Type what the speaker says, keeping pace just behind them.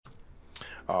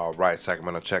All right,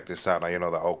 Sacramento, check this out. Now, you know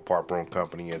the Oak Park Brewing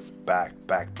Company is back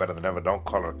better than ever. Don't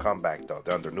call it a comeback, though.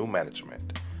 They're under new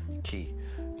management. Key,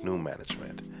 new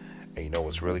management. And you know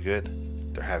what's really good?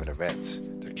 They're having events.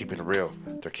 They're keeping it real.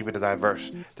 They're keeping it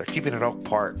diverse. They're keeping it Oak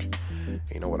Park. And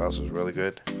you know what else is really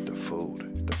good? The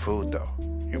food. The food, though.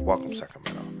 You're welcome,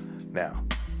 Sacramento. Now,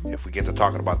 if we get to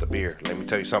talking about the beer, let me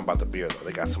tell you something about the beer, though.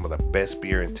 They got some of the best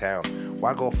beer in town.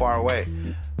 Why go far away?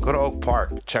 Go to Oak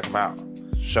Park. Check them out.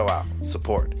 Show out.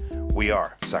 Support. We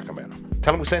are Sacramento.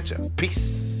 Tell them we sent you.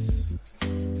 Peace.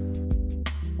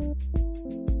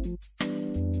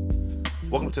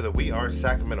 Welcome to the We Are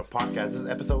Sacramento podcast. This is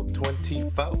episode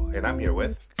 24. And I'm here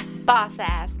with Boss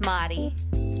Ass Marty.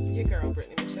 Your girl,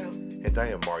 Brittany Michelle. And I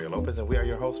am Mario Lopez. And we are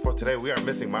your hosts for today. We are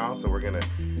missing Miles, so we're going to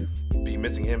be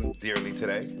missing him dearly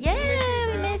today. Yeah,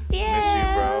 we missed you. Miss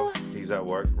you, bro. He's at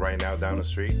work right now down the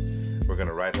street. We're going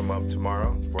to write him up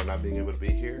tomorrow for not being able to be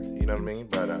here. You know what I mean?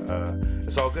 But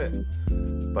it's all good.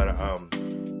 But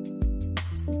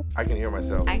I can hear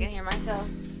myself. I can hear myself.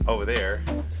 Over there.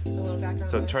 A little background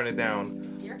So noise. turn it down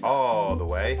all the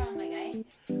way.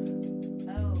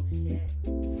 Oh, shit.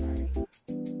 Sorry.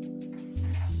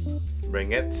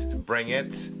 Bring it. Bring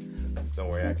it. Don't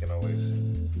worry, I can always.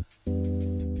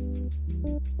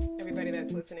 Everybody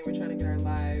that's listening, we're trying to get our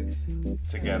live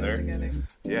Together.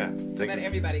 Yeah. so that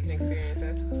everybody can experience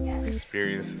us.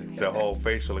 Experience the whole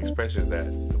facial expressions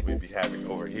that we be having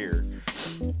over here.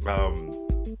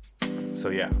 So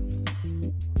yeah.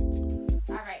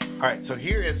 All right, so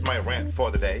here is my rant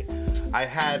for the day. I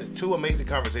had two amazing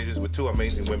conversations with two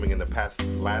amazing women in the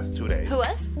last 2 days. Who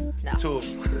us? No. Two.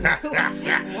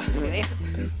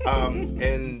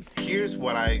 And here's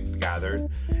what I've gathered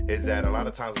is that a lot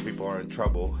of times when people are in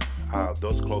trouble,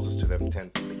 those closest to them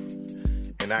tend to leave.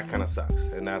 And that kind of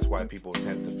sucks. And that's why people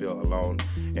tend to feel alone.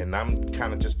 And I'm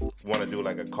kind of just want to do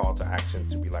like a call to action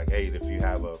to be like, hey, if you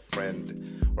have a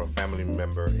friend or a family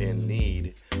member in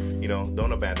need, you know,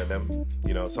 don't abandon them.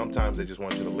 You know, sometimes they just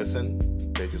want you to listen.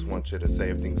 They just want you to say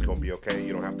if things going to be okay.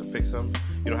 You don't have to fix them.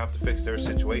 You don't have to fix their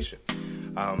situation.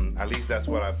 At least that's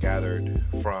what I've gathered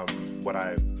from what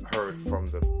I've heard from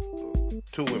the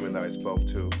two women that I spoke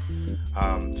to.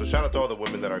 So shout out to all the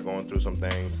women that are going through some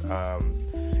things.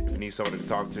 If you need somebody to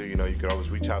talk to, you know, you can always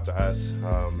reach out to us.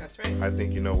 That's right. I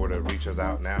think you know where to reach us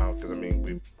out now because, I mean,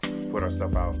 we put our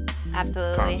stuff out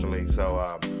Absolutely. constantly.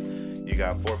 So you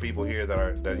got 4 people here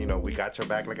that you know, we got your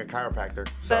back like a chiropractor.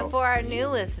 So But for our new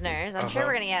listeners, I'm sure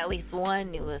we're going to get at least one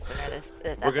new listener this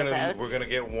episode. we're gonna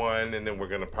get one, and then we're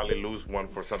gonna probably lose one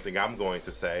for something I'm going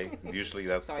to say. Usually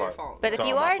that's It's all your fault. But it's if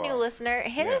you all my are a new fault. listener,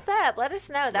 hit Yeah. us up. Let us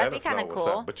know. That'd Let be us kind know of what's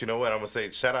cool. up. But you know what? I'm going to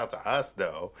say shout out to us,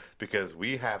 though, because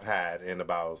we have had, in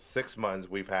about 6 months,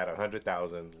 we've had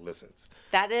 100,000 listens.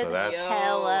 That is So that's-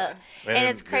 hella. And And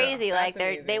it's yeah. crazy. Like, That's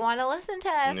amazing. they want to listen to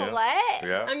us. Yeah. What?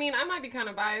 Yeah. I mean, I might be kind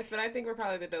of biased, but I think we're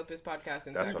probably the dopest podcast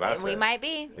in That's Sacramento. what I said. We might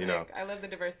be. You know. Like, I love the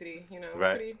diversity, you know.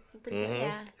 Right. Pretty Mhm.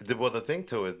 Yeah. Well, the thing,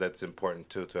 too, is that's important,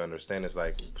 too, to understand is,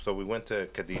 like, so we went to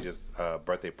Khadijah's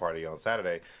birthday party on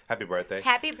Saturday. Happy birthday.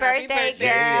 Happy birthday, birthday. girl.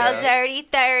 Yeah. Dirty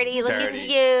 30. Look at 30.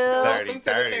 you. 30. Welcome to the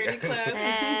 30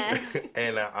 Club.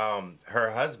 And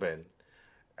her husband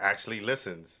actually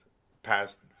listens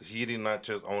past. He did not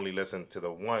just only listen to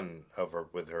the one of her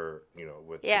with her, you know,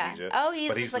 with Yeah. Khadijah. Oh, he's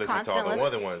but just he's a listened to all constant the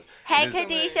other ones. Hey, This-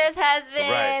 Khadijah's husband.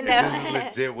 Right. No. This is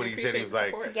legit what he said. He was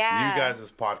like, Appreciate Yeah. you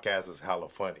guys' podcast is hella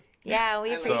funny. Yeah,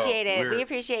 we So appreciate it. we're- We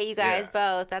appreciate you guys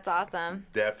both. That's awesome.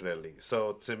 Definitely.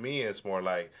 So to me, it's more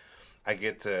like I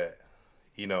get to,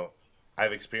 you know,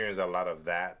 I've experienced a lot of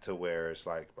that to where it's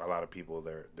like a lot of people,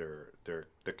 their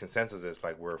consensus is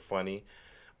like we're funny,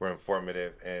 we're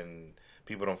informative, and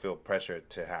people don't feel pressured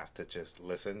to have to just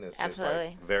listen. It's just Absolutely.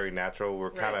 like very natural. We're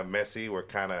kind of Right. messy. We're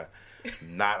kind of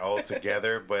not all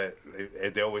together, but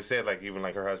they always said, like, even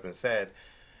like her husband said,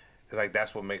 it's like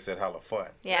that's what makes it hella fun.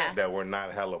 Yeah. That we're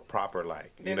not hella proper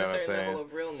like. You There's know a what I'm certain saying? level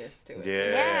of realness to it.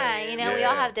 Yeah, you know, we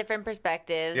all yeah. have different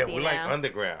perspectives. Yeah, you we're know? like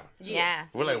underground. Yeah.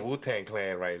 We're like Wu-Tang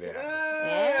Clan right now.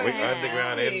 Yeah. We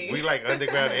underground and we like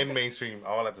underground and mainstream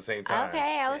all at the same time.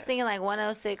 Okay, I was thinking like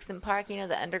 106 in Park, you know,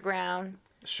 the underground.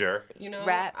 Sure. You know,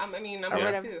 Raps I'm or with that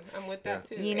whatever. too. I'm with that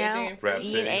too. You AJ know, and Rap Freddie,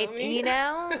 City. you know what I mean? you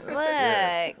know, look.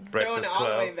 Yeah. Throwing Breakfast it all the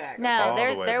way Club. back. No, All the there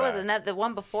way was back. another, the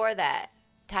one before that.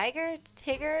 Tigger,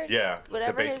 Yeah, the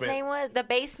whatever his basement. name was, the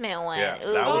basement one. Yeah,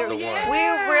 Ooh, that was we're, the one.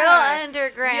 we're real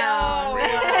underground. Yo,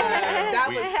 that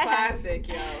We- was classic,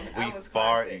 yo. We That was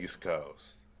far classic. East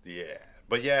Coast. Yeah.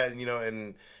 But yeah, you know,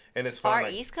 and it's fun. Far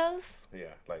like, East Coast. Yeah,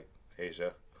 like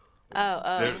Asia.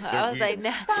 I was like,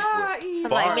 no. I'm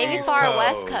Far like, maybe East far Coast.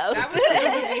 West That Coast. was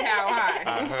the movie How High.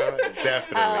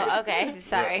 Definitely. Oh, okay.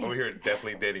 Sorry. We're here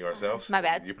definitely dating ourselves. My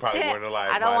bad. You probably weren't alive.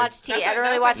 I don't buddy. watch TV. I don't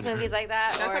really watch movies like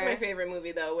that. That's or, like my favorite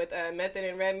movie though, with Method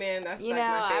and Redman. That's you like know,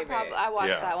 my favorite. I watched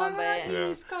Yeah. that one, but Yeah.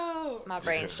 East Coast. my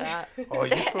brain shot. Oh,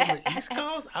 you from the East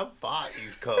Coast? I'm far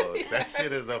East Coast. That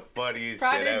shit is the funniest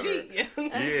shit ever. Prodigy.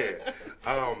 Yeah.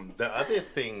 The other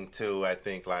thing too, I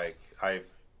think, like I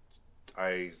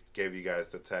gave you guys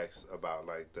the text about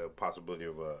like the possibility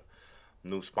of a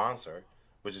new sponsor,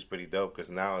 which is pretty dope because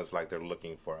now it's like they're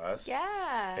looking for us.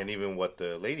 Yeah. And even what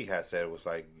the lady had said was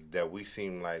like that we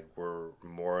seem like we're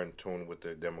more in tune with the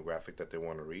demographic that they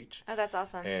want to reach, Oh, that's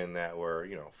awesome. and that we're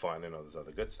fun and all this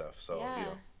other good stuff. So Yeah.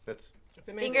 that's. It's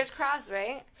amazing. Fingers crossed,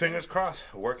 right? Fingers crossed.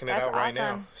 Working it That's out right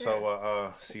awesome. now.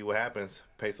 So, see what happens.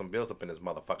 Pay some bills up in this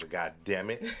motherfucker. God damn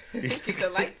it. Keep the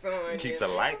lights on. Keep the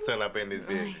lights on up in this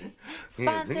bitch.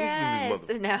 Sponsor us.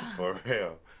 No. For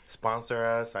real. Sponsor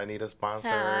us. I need a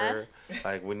sponsor.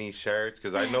 Like, we need shirts.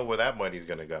 Because I know where that money's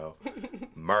going to go.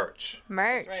 Merch.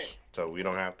 Merch. That's right. So, we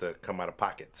don't have to come out of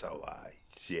pocket. So,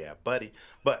 yeah, buddy.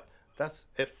 But that's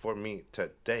it for me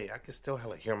today. I can still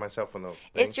hella hear myself on the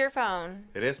thing. It's your phone.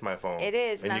 It is my phone. It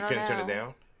is, And and you I couldn't don't turn it know.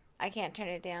 down? I can't turn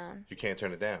it down. You can't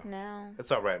turn it down. No.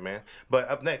 It's all right, man. But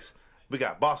up next, we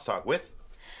got Boss Talk with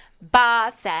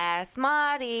Boss ass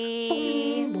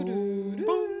Marty.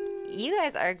 You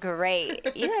guys are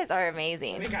great. You guys are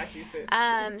amazing. We got you,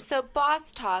 sis. So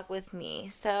boss talk with me.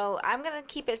 So I'm gonna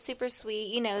keep it super sweet.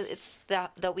 You know, it's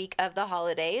the week of the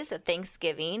holidays,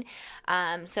 Thanksgiving.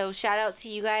 So shout out to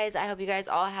you guys. I hope you guys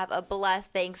all have a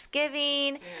blessed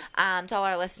Thanksgiving. Yes. To all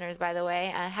our listeners, by the way,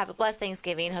 have a blessed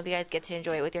Thanksgiving. Hope you guys get to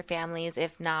enjoy it with your families,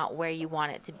 if not where you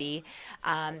want it to be.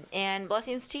 And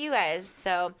blessings to you guys.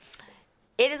 So.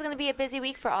 It is going to be a busy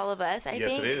week for all of us, I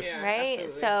Yes, think. it is. Yeah, right?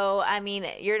 absolutely. So, I mean,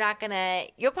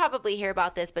 you'll probably hear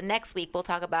about this, but next week we'll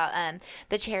talk about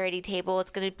the charity table. It's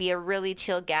going to be a really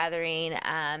chill gathering,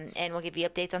 and we'll give you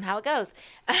updates on how it goes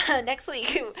next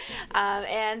week.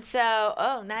 And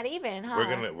so, not even,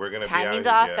 huh? we're gonna Timing's be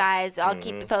out, off, yeah. guys. I'll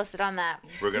keep you posted on that.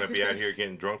 We're gonna be out here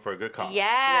getting drunk for a good cause.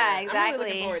 Yeah, I'm exactly. really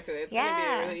looking forward to it. It's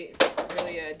Yeah. gonna be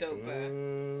really dope.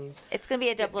 It's going to be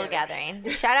a dope little gathering.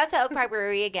 Shout out to Oak Park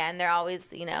Brewery again. They're always,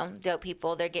 dope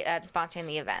people. They're sponsoring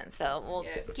the event. So we'll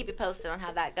keep you posted on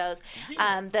how that goes.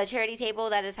 The charity table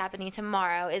that is happening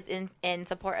tomorrow is in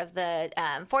support of the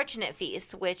Fortunate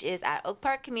Feast, which is at Oak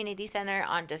Park Community Center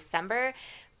on December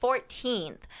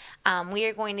 14th. We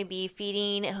are going to be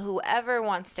feeding whoever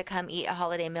wants to come eat a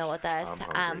holiday meal with us.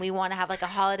 We want to have like a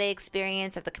holiday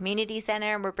experience at the community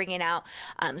center. We're bringing out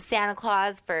Santa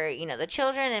Claus for the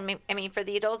children, and I mean for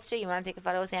the adults too. You want to take a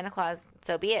photo with Santa Claus,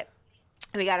 so be it.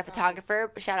 We got a photographer,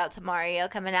 shout out to Mario,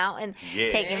 coming out and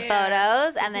taking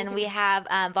photos. And then we have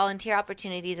volunteer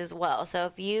opportunities as well. So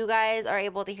if you guys are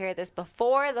able to hear this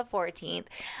before the 14th,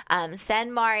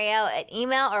 send Mario an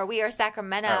email, or We Are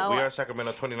Sacramento. We are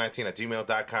Sacramento 2019 at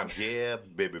gmail.com. Yeah,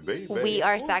 baby. We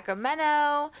Are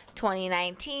Sacramento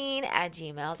 2019 at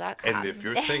gmail.com. And if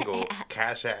you're single,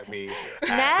 cash at me.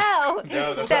 No.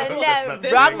 that's not the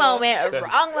Wrong thing. moment.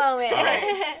 Wrong moment.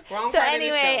 Wrong So part of the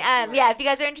anyway, show. if you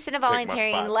guys are interested in my volunteering,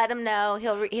 spots. let him know.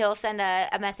 He'll send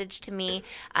a message to me,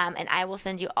 and I will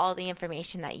send you all the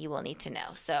information that you will need to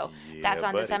know. So that's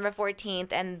on buddy. December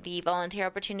 14th, and the volunteer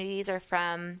opportunities are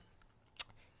from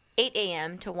 8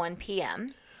 a.m. to 1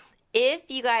 p.m.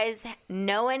 If you guys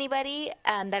know anybody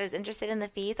that is interested in the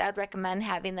feast, I would recommend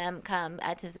having them come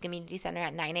to the community center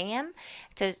at 9 a.m.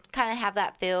 to kind of have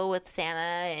that feel with Santa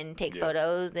and take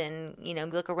photos and,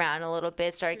 look around a little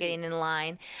bit, start getting in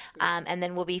line. And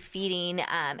then we'll be feeding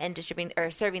and distributing or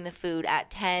serving the food at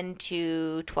 10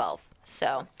 to 12.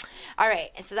 So, all right.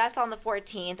 So that's on the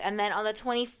 14th. And then on the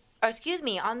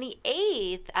on the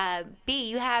 8th, B,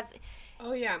 you have...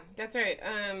 Oh yeah, that's right.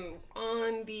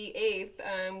 On the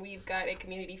 8th, we've got a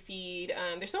community feed.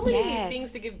 There's so many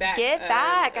things to give back. Give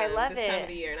back. I love this time it. of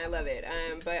the year, and I love it.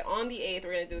 But on the 8th,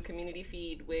 we're gonna do a community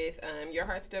feed with Your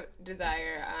Heart's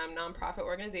Desire nonprofit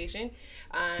organization.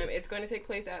 It's going to take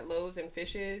place at Loaves and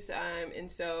Fishes, and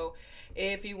so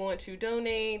if you want to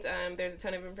donate, there's a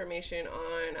ton of information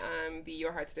on the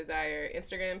Your Heart's Desire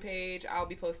Instagram page. I'll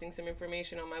be posting some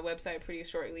information on my website pretty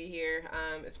shortly here,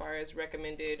 as far as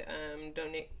recommended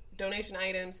donation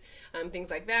items, things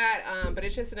like that. But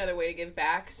it's just another way to give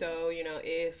back. So,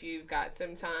 if you've got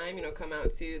some time, come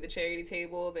out to the charity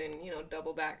table, then,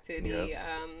 double back to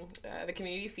the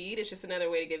community feed. It's just another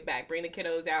way to give back. Bring the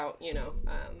kiddos out,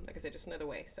 like I said, just another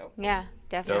way. So Yeah,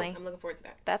 definitely. I'm looking forward to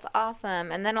that. That's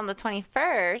awesome. And then on the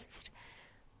 21st,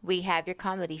 we have your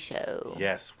comedy show.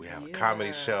 Yes, we have a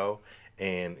comedy show.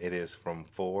 and it is from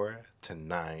 4 to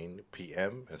 9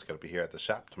 p.m. It's going to be here at the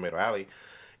shop, Tomato Alley.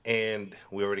 And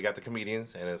we already got the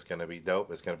comedians, and it's going to be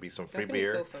dope. It's going to be some free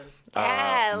beer. That's going to be so fun.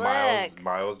 Yeah, look.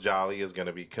 Miles Jolly is going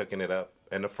to be cooking it up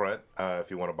in the front if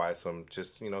you want to buy some,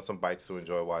 some bites to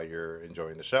enjoy while you're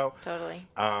enjoying the show. Totally.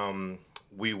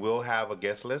 We will have a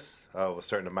guest list of a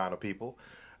certain amount of people,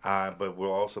 but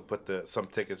we'll also put some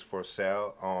tickets for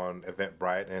sale on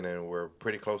Eventbrite, and then we're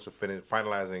pretty close to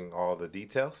finalizing all the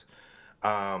details.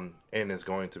 And it's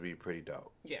going to be pretty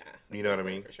dope. Yeah. You know what I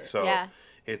mean? For sure. So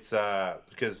it's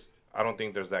because I don't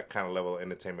think there's that kind of level of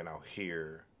entertainment out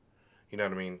here. You know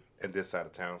what I mean? At this side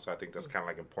of town. So I think that's kind of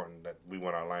like important that we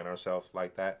want to align ourselves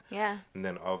like that. Yeah. And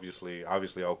then obviously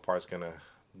Oak Park's going to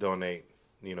donate,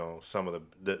 some of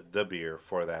the beer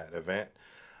for that event.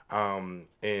 And,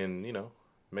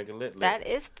 make it lit. That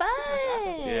is fun.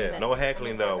 Yeah. No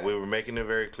heckling though. We were making it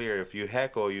very clear. If you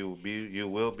heckle, you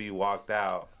will be walked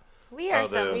out. We are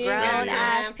some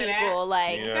grown-ass people.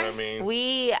 Like, you know what I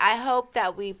mean? I hope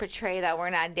that we portray that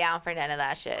we're not down for none of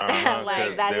that shit.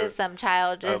 Like, that is some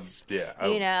childish,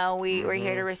 we're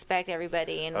here to respect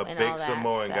everybody and all that. A big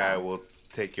Samoan guy will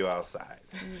take you outside.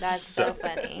 That's so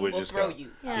funny. We'll throw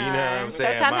you. Yeah. You know what I'm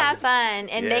saying? So come have fun.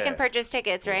 And they can purchase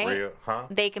tickets, right?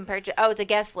 They can purchase. Oh, it's a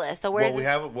guest list. So where's we're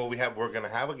going to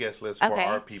have a guest list for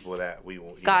our people that we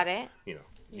will. Got it.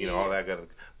 All that good.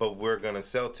 But we're going to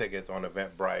sell tickets on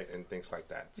Eventbrite and things like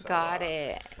that. So, Got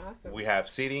it. Awesome. We have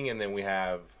seating, and then we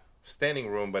have standing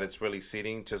room, but it's really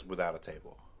seating just without a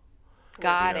table.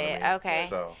 Got it. I mean? Okay.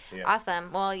 So, yeah.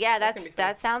 Awesome. Well, yeah,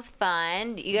 that sounds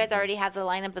fun. You guys already have the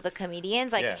lineup of the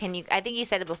comedians. Like, can you? I think you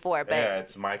said it before, but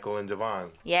it's Michael and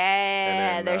Javon.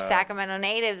 Yeah, then, they're Sacramento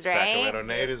natives, right? Sacramento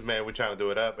natives, man. We're trying to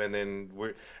do it up, and then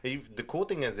the cool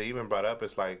thing is they even brought up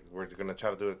it's like we're gonna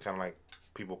try to do it kind of like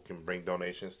people can bring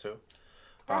donations too.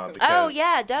 Awesome.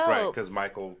 Dope. Right, because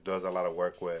Michael does a lot of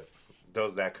work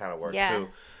does that kind of work too.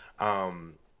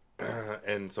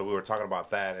 And so we were talking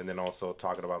about that, and then also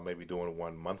talking about maybe doing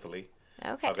one monthly.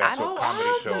 Okay. So comedy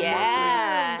show monthly.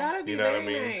 That'd be what I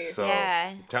mean? Nice. So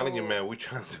I'm telling you, man, we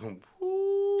trying to do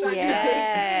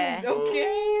Okay.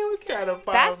 Trying to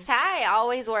find, that's tight.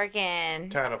 Always working.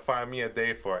 Trying to find me a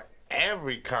day for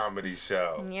every comedy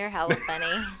show. You're hella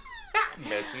funny.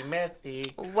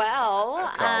 Messy.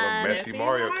 Well, Messy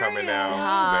Mario coming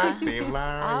out. Messy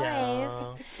Mario. Always.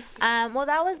 Well,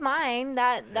 that was mine.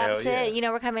 That's it.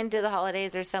 We're coming to the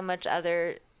holidays. There's so much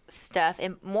other stuff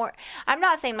and more. I'm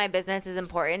not saying my business is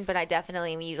important, but I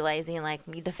definitely am utilizing like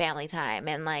the family time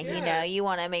and you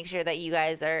want to make sure that you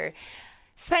guys are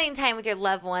spending time with your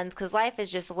loved ones because life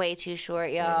is just way too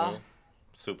short, y'all. Mm-hmm.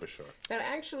 Super short. That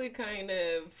actually kind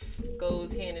of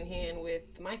goes hand in hand with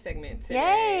my segment today.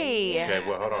 Yay! Yeah. Okay,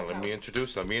 well, hold on. Let me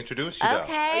introduce you.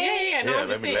 Okay. No, I'm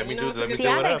let me do See,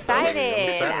 I'm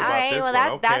excited. All right.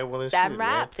 Well, that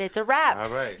wrapped. It's a wrap. All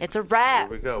right. It's a wrap.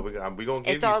 Here we go. We're going to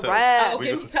give It's you a some. wrap.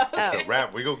 It's a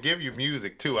wrap. We're going to give you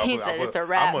music, too. He said it's a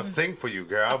wrap. I'm going to sing for you,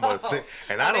 girl. I'm going to sing.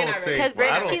 And I don't sing for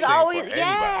Because she's always,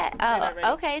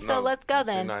 Oh, okay. So let's go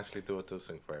then. She nicely do it to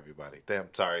sing for everybody.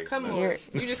 Damn, sorry. Come on.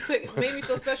 You just made me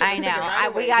feel special. I know.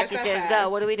 We got you, sis. Go.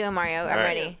 What are we doing, Mario? I'm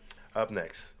ready. Up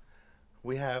next,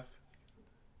 we have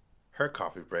Her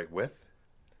Coffee Break with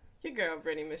your girl,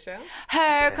 Brittany Michelle.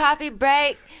 Her Coffee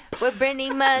Break with Brittany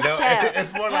Michelle. No,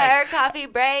 it's more like Her Coffee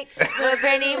Break with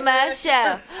Brittany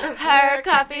Michelle. Her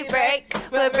Coffee Break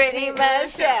with Brittany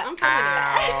Michelle. I'm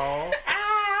Ow.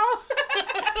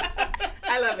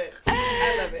 I love it.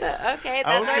 Okay,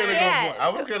 that's our chant. I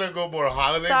was gonna go more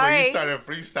holiday, Sorry. but you started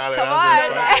freestyling. Come on. I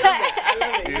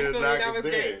love it. That was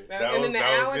great. That was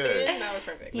good. That was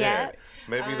perfect. Yeah.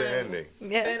 Maybe the ending.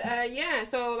 Yeah. But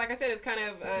so like I said, it's kind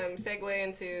of segue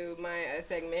into my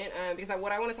segment because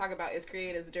what I want to talk about is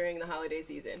creatives during the holiday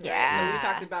season. Right? Yeah. So we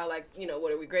talked about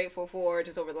what are we grateful for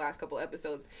just over the last couple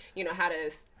episodes.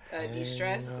 How to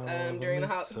de-stress during the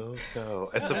holidays.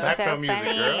 It's a background music,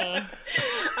 girl.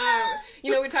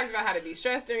 We talked about how to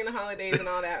de-stress during the holidays and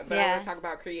all that, but I want to talk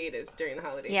about creatives during the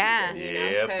holiday season.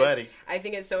 Yeah, buddy. I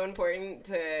think it's so important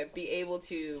to be able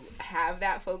to have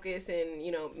that focus and,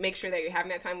 make sure that you're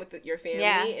having that time with your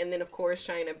family and then, of course,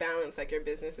 trying to balance, like, your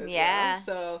business as well.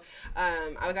 So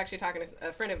I was actually talking to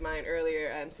a friend of mine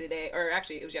earlier today, or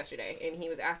actually it was yesterday, and he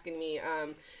was asking me,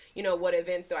 what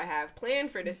events do I have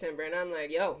planned for December? And I'm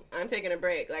like, I'm taking a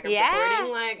break. Like, I'm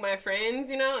supporting, like, my friends,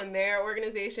 and their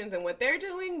organizations and what they're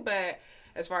doing, but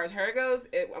as far as her goes,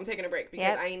 I'm taking a break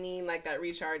because I need like that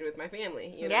recharge with my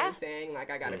family. You know what I'm saying? Like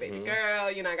I got a baby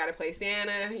girl, you know, I got to play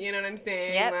Santa, you know what I'm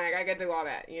saying? Like I got to do all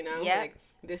that, you know? Like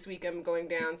this week I'm going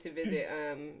down to visit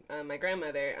my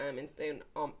grandmother and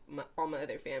all my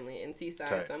other family in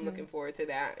Seaside. So I'm looking forward to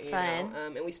that, you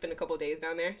know? And we spend a couple days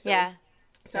down there. So,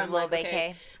 so I'm like,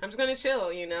 okay, I'm just going to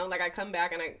chill, you know? Like I come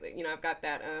back and I've got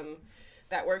that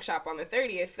that workshop on the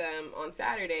 30th on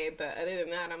Saturday, but other than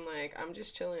that, I'm like, I'm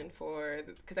just chilling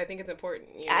because I think it's important.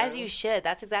 You know? As you should.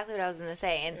 That's exactly what I was going to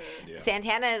say. And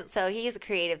Santana, so he's a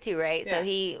creative too, right? So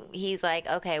he's like,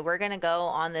 okay, we're going to go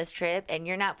on this trip, and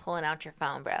you're not pulling out your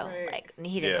phone, bro. Right. Like,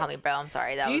 he didn't call me bro. I'm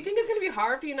sorry. Do you think it's going to be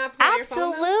hard for you not to pull out your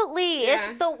phone? Absolutely.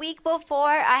 It's the week before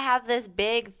I have this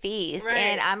big feast,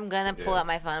 and I'm going to pull out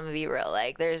my phone. I'm going to be real.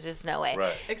 Like, there's just no way.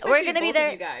 Right. We're going to be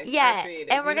there. You guys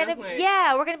and we're going to,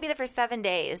 we're going to be there for 7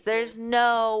 days. There's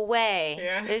no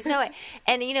way. There's no way.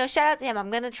 And, you know, shout out to him. I'm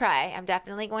going to try. I'm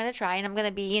definitely going to try. And I'm going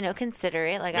to be, you know,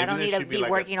 considerate. Like, maybe I don't need to be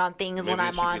working on things when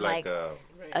I'm on, like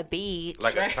a beach.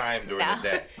 Like a time during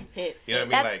the day. You know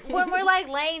what I mean? Like when we're, like,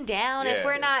 laying down. If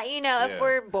we're not, you know, if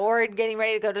we're bored, getting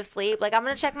ready to go to sleep. Like, I'm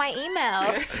going to check my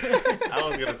emails. I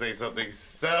was going to say something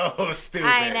so stupid.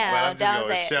 I know. But I'm just don't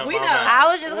say it. We know.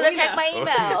 I was just going to check my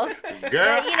emails.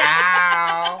 Girl, but, you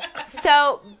know,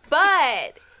 so,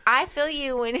 but I feel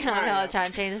you when I'm trying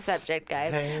to change the subject,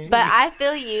 guys. But I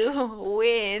feel you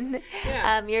when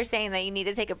you're saying that you need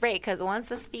to take a break, because once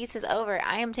this feast is over,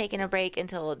 I am taking a break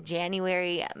until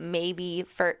January, maybe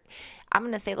I'm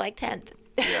gonna say like 10th.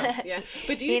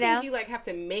 But do you think you like have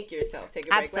to make yourself take a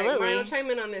break? Absolutely. Like, Mario, chime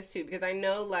in on this too, because I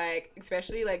know, like,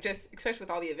 especially with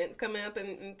all the events coming up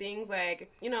and things,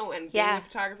 like, you know, and being a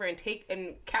photographer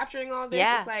and capturing all this,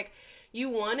 it's like, you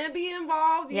want to be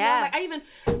involved, you know? Like,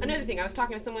 another thing, I was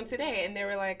talking to someone today, and they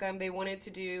were like, they wanted to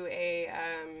do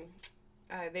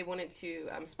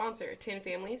sponsor 10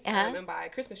 families and buy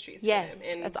Christmas trees for them.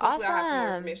 And that's hopefully awesome. I'll have some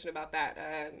more information about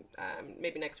that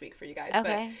maybe next week for you guys.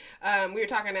 Okay. But we were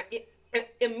talking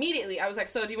immediately. I was like,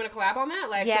 so do you want to collab on that?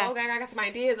 Like, so, okay, I got some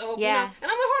ideas. You know? And I'm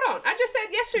like, hold on. I just said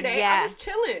yesterday I was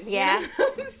chilling. You know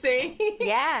what I'm saying?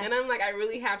 And I'm like, I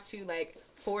really have to, like,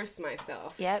 force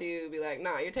myself to be like,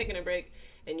 nah, you're taking a break,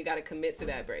 and you got to commit to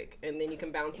that break, and then you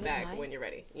can bounce back when you're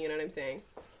ready. You know what I'm saying?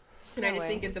 And I just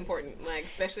think it's important, like,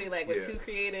 especially like with two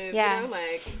creative, you know,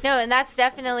 like. No, and that's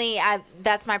definitely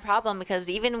that's my problem, because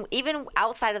even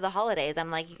outside of the holidays,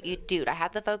 I'm like, dude, I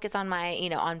have to focus on my,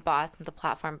 you know, on Boss and the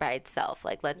platform by itself.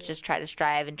 Like, let's just try to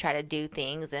strive and try to do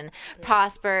things and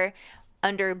prosper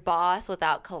under Boss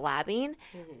without collabing.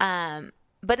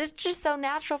 But it's just so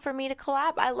natural for me to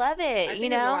collab. I love it. I think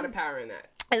there's a lot of power in that.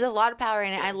 There's a lot of power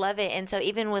in it. I love it. And so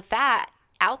even with that,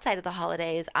 outside of the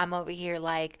holidays, I'm over here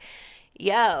like,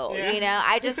 yo, you know,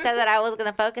 I just said that I was going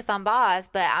to focus on Boss,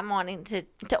 but I'm wanting to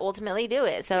ultimately do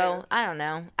it. So I don't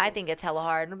know. I think it's hella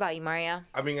hard. What about you, Mario?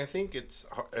 I mean, I think it's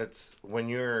when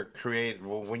you're creative.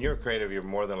 Well, when you're creative, you're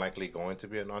more than likely going to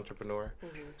be an entrepreneur.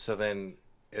 So then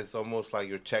it's almost like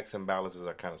your checks and balances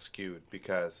are kind of skewed,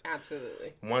 because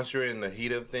once you're in the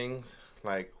heat of things,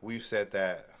 like we've said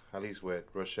that, at least with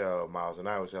Rochelle, Miles, and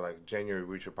I, we said like January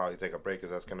we should probably take a break,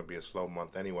 because that's going to be a slow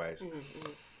month anyways.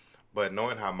 But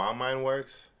knowing how my mind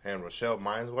works and Rochelle's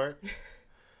minds work,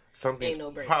 something's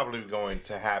probably going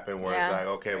to happen where it's like,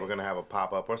 okay, we're going to have a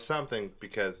pop-up or something,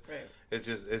 because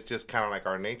it's just kind of like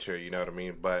our nature, you know what I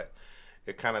mean? But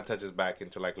it kind of touches back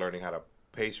into like learning how to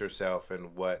pace yourself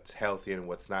and what's healthy and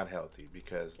what's not healthy,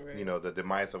 because you know, the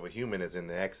demise of a human is in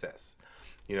the excess.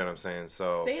 You know what I'm saying?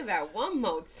 So say that one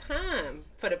more time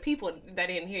for the people that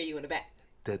didn't hear you in the back.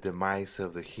 The demise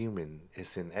of the human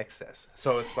is in excess.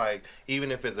 So it's like,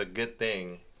 even if it's a good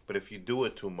thing, but if you do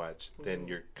it too much, then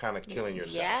you're kind of killing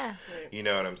yourself. You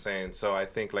know what I'm saying? So I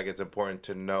think like it's important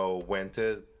to know when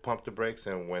to pump the brakes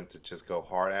and when to just go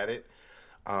hard at it.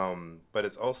 But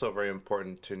it's also very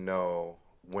important to know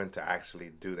when to actually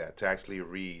do that, to actually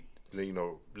read, you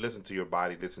know, listen to your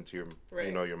body, listen to your,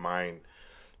 you know, your mind,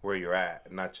 where you're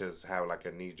at, not just have like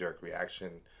a knee-jerk reaction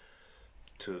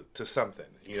to something.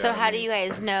 You know so how do you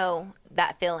guys know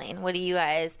that feeling? What do you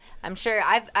guys, I'm sure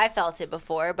I felt it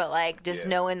before, but like just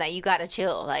knowing that you got to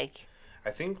chill, like. I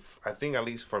think at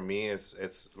least for me,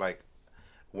 it's like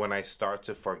when I start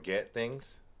to forget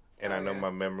things and I know my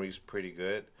memory's pretty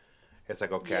good, it's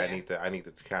like, okay, I need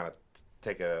to kind of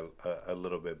take it a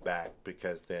little bit back,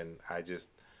 because then I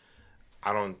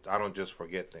don't just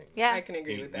forget things. Yeah, I can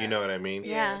agree with that. You know what I mean?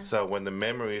 Yeah. So when the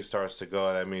memory starts to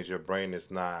go, that means your brain is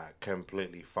not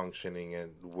completely functioning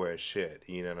and where it should.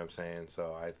 You know what I'm saying?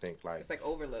 So I think like it's like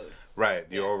overload. Right,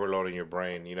 you're overloading your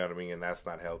brain. You know what I mean? And that's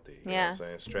not healthy. You know what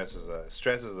I'm saying?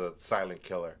 Stress is a silent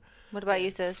killer. What about you,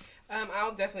 sis?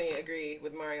 I'll definitely agree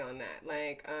with Mario on that.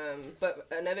 Like, but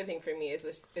another thing for me is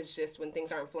just when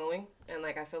things aren't flowing, and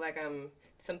like I feel like I'm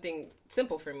something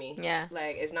simple for me. Yeah.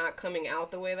 Like it's not coming out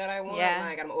the way that I want. Yeah.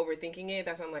 Like I'm overthinking it.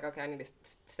 That's when I'm like, okay, I need to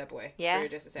step away. Yeah. For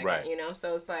just a second. Right. You know.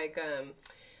 So it's like,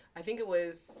 I think it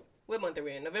was. What month are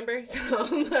we in? November. So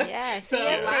Yeah, see,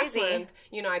 that's last crazy. month,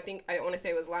 you know, I want to say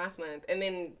it was last month, and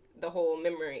then the whole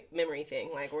memory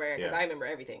thing, like where because Yeah. I remember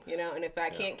everything, you know, and if I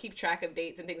can't keep track of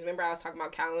dates and things, remember I was talking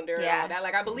about calendar and Yeah. all that.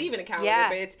 Like I believe in a calendar, Yeah.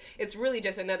 but it's really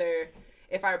just another.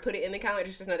 If I put it in the calendar,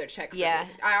 it's just another check. For Yeah.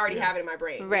 me. I already have it in my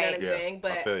brain. Right. You know what I'm Yeah, saying? I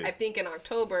But feel you. I think in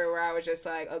October where I was just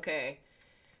like, okay.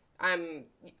 I'm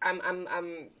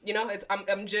you know,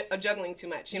 I'm juggling too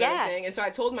much, you know what Yeah. I'm saying? And so I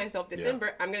told myself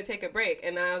December, I'm going to take a break.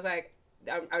 And then I was like,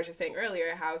 I was just saying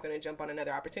earlier how I was going to jump on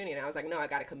another opportunity. And I was like, no, I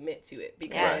got to commit to it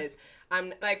because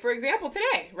I'm like, for example,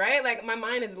 today, right? Like my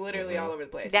mind is literally all over the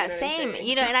place. That you know what I'm same, saying?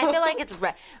 you know, and I feel like it's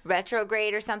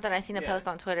retrograde or something. I seen a Yeah. post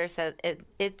on Twitter said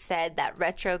it said that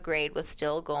retrograde was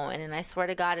still going, and I swear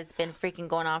to God, it's been freaking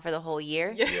going on for the whole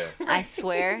year. Yeah. I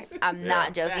swear, I'm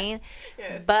not joking.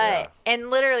 Yes. But and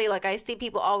literally, like I see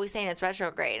people always saying it's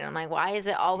retrograde, and I'm like, why is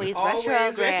it always, Always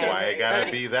retrograde? retrograde. Why it gotta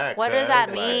be that? What does cuz? that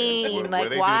Like, mean? where Like, they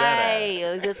do that why?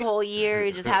 at? Like, this whole year,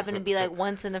 it just happened to be like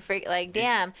once in a freak. Like,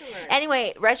 damn. Right.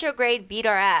 Anyway, retrograde beat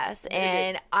our ass,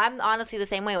 and I'm honestly the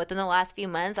same way. Within the last few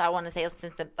months, I want to say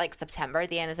since like September,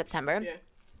 the end of September, Yeah.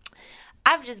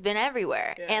 I've just been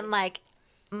everywhere, Yeah. and like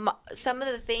some of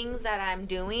the things that I'm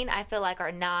doing, I feel like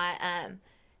are not.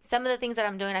 Some of the things that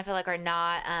I'm doing, I feel like are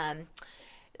not.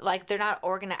 Like they're not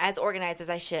as organized as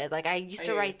I should. Like I used to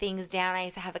hear you. write things down. I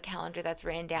used to have a calendar that's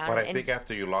written down. But I and think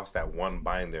after you lost that one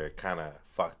binder, it kind of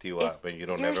fucked you up, and you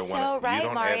don't you're ever so want to. right, you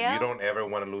don't. Mario. You don't ever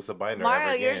want to lose a binder. Mario,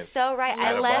 ever you're again. so right. At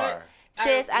I a left, bar.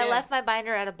 sis. I yeah. left my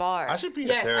binder at a bar. I should be a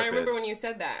Yes, therapist. I remember when you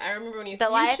said that. I remember when you The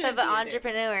said life you of should an be a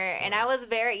entrepreneur, and I was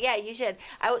very you should.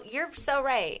 You're so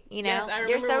right. You know, Yes, I remember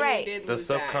you're so when right. you did The lose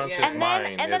that, subconscious yeah. And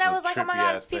mind then is I a was like, oh my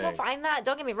god, trippy-ass people thing. find that.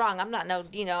 Don't get me wrong. I'm not I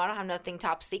don't have nothing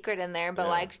top secret in there, but Yeah.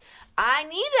 like I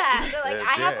need that. But, like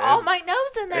I have Yeah, all it's- my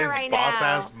notes in there It's right boss now.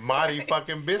 ass Marty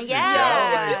fucking business,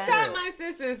 Yeah. yo. You shot my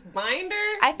sister's binder.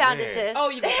 I found it, Man. sis. Oh,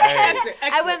 you got Hey.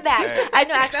 I went back. Hey. I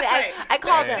know. Actually, That's right. I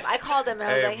called Hey. him. I called him,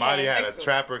 and I was Hey, like, Marty hey. had a Excellent.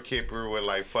 trapper keeper with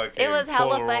like fucking It was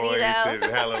hella funny, Polaroids though. and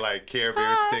hella like Care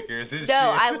Bear stickers and No,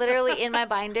 shit. I literally in my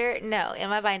binder.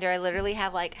 I literally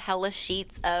have like hella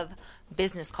sheets of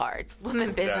business cards,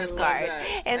 women business I love cards,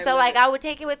 that. and I so love like it. I would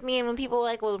take it with me, and when people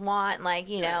like would want like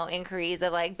inquiries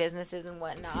of like businesses and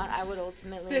whatnot, I would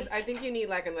ultimately. Sis, I think you need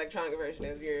like an electronic version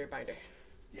of your binder.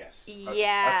 Yes. Yeah. A You know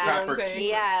what trapper I'm saying?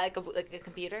 keeper. Yeah, like a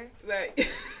computer. Like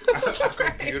A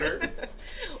computer?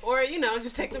 Or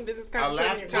just take some business cards. A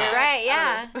and put it in your laptop. You're bag. right.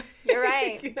 Yeah, I don't know. you're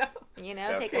right. You know? You know,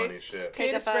 That's take funny a shit.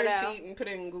 take Create a a photo. spreadsheet and put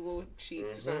it in Google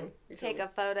Sheets or something. You Take tell a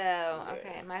photo.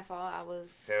 Okay, my fault. I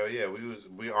was. Hell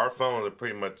yeah, our phones are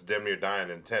pretty much damn near dying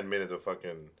in 10 minutes of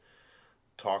fucking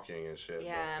talking and shit.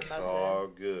 Yeah, but I'm it's about to- all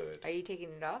good. Are you taking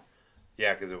it off?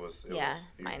 Yeah, because it was Yeah,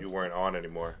 you mine's- weren't on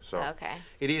anymore. So Okay.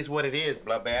 it is what it is,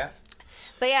 bloodbath.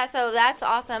 But yeah, so that's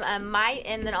awesome.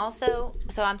 And then also,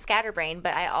 so I'm scatterbrained,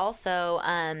 but I also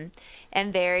am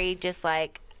very just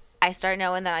like I start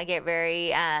knowing that I get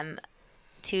very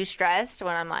too stressed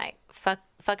when I'm like fuck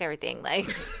everything. Like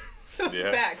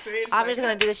Yeah. Facts. So you're I'm like, just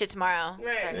gonna do this shit tomorrow.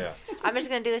 Right. Sorry. Yeah. I'm just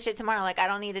gonna do this shit tomorrow. Like I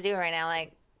don't need to do it right now.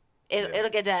 Like it'll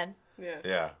get done. Yeah.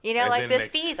 Yeah. You know, And like then this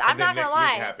feast, I'm and then not gonna next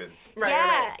lie. Week happens. Right,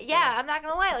 yeah, right. yeah. I'm not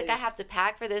gonna lie. Like I have to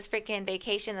pack for this freaking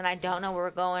vacation that I don't know where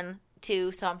we're going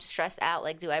to, so I'm stressed out.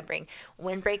 Like, do I bring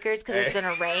windbreakers because it's Hey.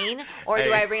 gonna rain, or do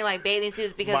Hey. I bring like bathing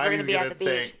suits because we're Marty's gonna be at the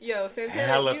beach? take Yo, Santana,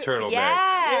 hella you, turtlenecks.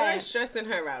 Yeah. You're stressing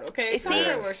her out, okay? Tell See,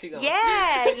 her where she going.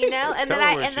 yeah, you know. And Tell then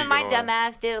her where and then she my going.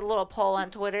 dumbass did a little poll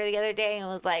on Twitter the other day and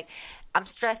was like, "I'm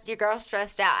stressed. Your girl's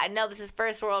stressed out. I know this is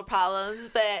first world problems,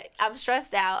 but I'm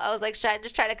stressed out." I was like, "Should I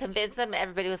just try to convince him?"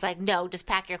 Everybody was like, "No, just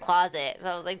pack your closet." So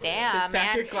I was like, "Damn, Just pack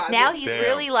man." your closet. Now he's Damn.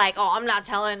 really like, "Oh, I'm not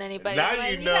telling anybody." Now I'm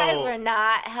like, you you guys know were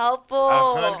not helpful.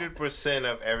 100%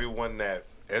 of everyone that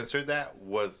answered that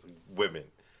was women.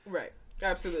 Right.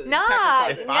 Absolutely. Nah, Pack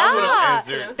your If closet. I would have nah.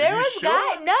 answered, There you was sure?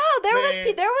 guys.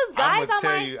 No, there was guys on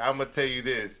my. I'm gonna tell you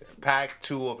this. Pack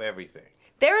 2 of everything.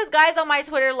 There was guys on my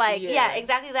Twitter like, Yeah. yeah,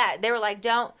 exactly that. They were like,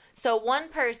 don't. So one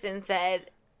person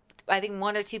said, I think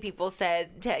 1 or 2 people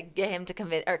said to get him to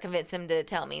convince him to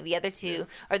tell me. The other 2,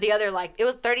 or the other, like, it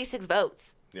was 36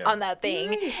 votes. on that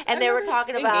thing. Nice. And I they were love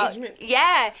talking about, engagement.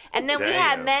 and then we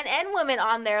had Damn. men and women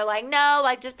on there like, no,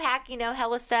 like just pack,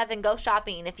 hella stuff and go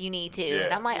shopping if you need to. Yeah.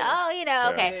 And I'm like, oh,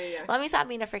 okay, Yeah, yeah. let me stop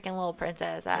being a freaking little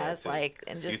princess just-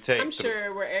 and You just, take I'm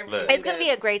sure wherever Look. it's going to be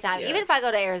a great time. Yeah. Even if I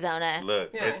go to Arizona.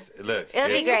 Look, Yeah. It'll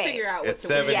be You'll great. figure out what it's to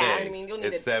 7 wear. Yeah. You know days. what I mean? You'll need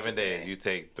It's a 7 just a days. You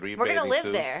take 3 We're bathing going to live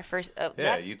suits, there for,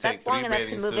 that's, you take that's long 3 enough to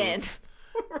bathing move in. suits,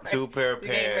 2 pair of You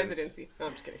gain pants, residency. No,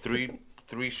 I'm just kidding.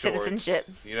 three shorts. Citizenship.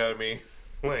 You know what I mean?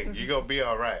 Like, you're going to be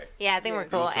all right. Yeah, I think we're Yeah.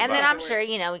 cool. You'll And then survive. I'm sure,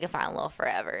 we can find a little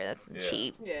forever. That's Yeah.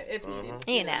 cheap. Yeah, if needed. Uh-huh.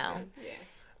 You what I'm know. saying? Yeah.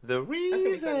 The gonna be fun, though.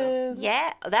 reason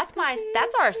Yeah, that's our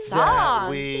that song.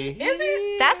 we Is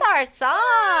it? That's our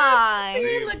song.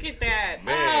 See, Look at that.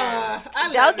 Man. I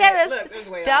love Don't get it. us Look, it was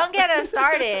way don't off. get us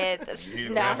started. You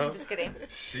No, know? I'm just kidding.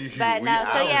 She- But we no, so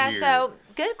out yeah, here. so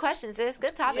good question, sis.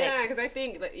 Good topic. Yeah, because I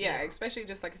think, especially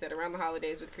just like I said, around the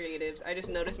holidays with creatives, I just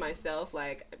noticed myself,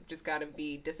 like, I've just got to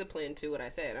be disciplined to what I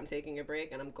said. I'm taking a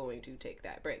break, and I'm going to take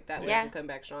that break. That way Yeah. I can come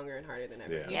back stronger and harder than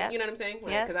ever. Yeah. Yep. You know what I'm saying?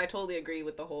 Yep. Because I totally agree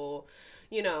with the whole,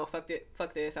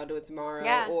 fuck this, I'll do it tomorrow.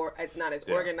 Yeah. Or it's not as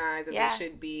Yeah. organized as Yeah. it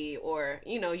should be. Or,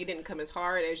 you didn't come as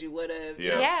hard as you would have.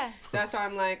 Yeah. Yeah. So that's why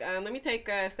I'm like, let me take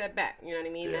a step back. You know what I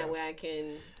mean? Yeah. That way I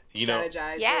can You know-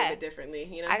 strategize a Yeah. little bit differently.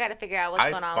 You know? I got to figure out what's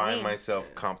I going on find with me.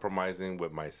 myself compromising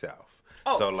with myself.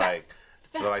 Oh, so like,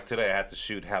 facts. today I had to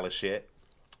shoot hella shit,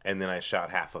 and then I shot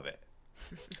half of it.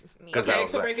 Because Okay, I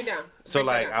was so like, break it down. so Break it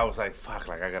like down. I was like, fuck,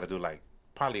 like I gotta do like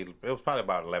it was probably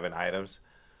about 11 items.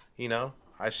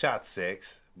 I shot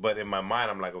 6, but in my mind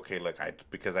I'm like, okay, look,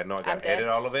 because I know I I'm gotta good. edit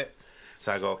all of it,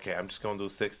 so I go, okay, I'm just gonna do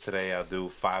 6 today. I'll do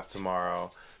 5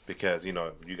 tomorrow. Because you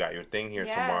got your thing here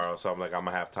Yeah. tomorrow, so I'm like I'm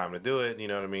gonna have time to do it. You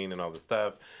know what I mean, and all this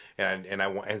stuff,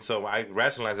 and so I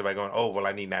rationalize it by going, oh well,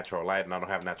 I need natural light, and I don't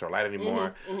have natural light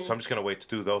anymore, so I'm just gonna wait to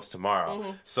do those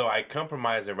tomorrow. So I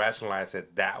compromise and rationalize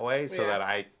it that way, so Yeah. that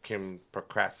I can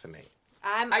procrasticate.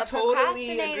 I'm I a totally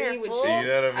procrastinator, agree with fool. you. You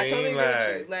know what I mean? I totally agree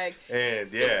with you. Like,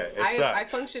 And yeah, it I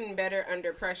sucks. function better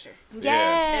under pressure. Yes.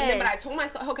 And then, but I told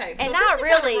myself, okay, so And since not we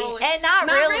kinda really. rolling- And not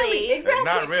really. exactly.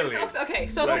 Not really.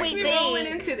 So Like- since We we rolling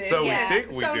think. into this, So we yeah. think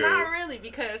we so do. not really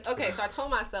because so I told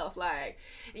myself like,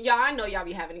 y'all, I know y'all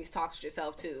be having these talks with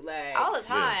yourself too, like all the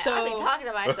time. So- I've been talking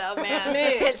to myself, man.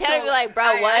 Man, Telling me like, bro,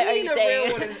 I what are need you a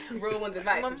saying? real one's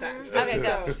advice sometimes. Okay,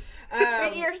 so.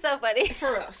 You're so funny.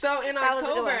 For real. So in That was a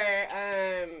good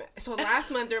October, so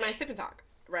last month during my sip and talk,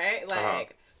 right?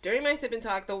 Like during my sip and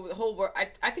talk, the whole world.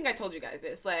 I think I told you guys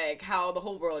this, like how the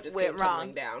whole world just Went came wrong.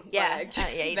 tumbling down. Yeah. like, Yeah,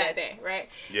 you that did. day, right?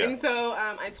 Yeah. And so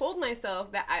I told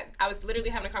myself that I was literally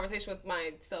having a conversation with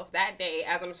myself that day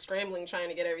as I'm scrambling trying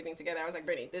to get everything together. I was like,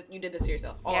 Brittany, you did this to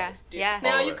yourself. All Yeah. this. Dude. Yeah.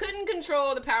 Now All you it. couldn't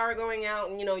control the power going out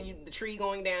and the tree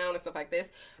going down and stuff like this,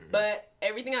 but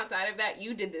everything outside of that,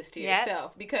 you did this to Yep.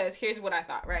 yourself. Because here's what I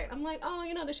thought, right? I'm like, oh,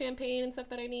 the champagne and stuff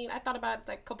that I need. I thought about it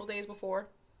like a couple days before,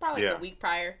 probably like Yeah. a week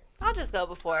prior. I'll just go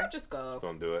before. Just go.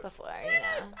 Gonna do it. Before, I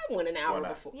went an hour Why not?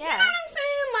 before. Yeah. You know what I'm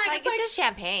saying? Like, Like, it's just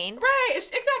champagne. right.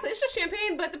 Exactly. It's just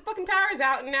champagne, but the fucking power is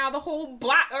out, and now the whole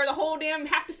block or the whole damn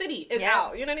half the city is Yeah.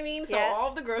 out. You know what I mean? So Yeah. all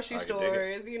of the grocery I can dig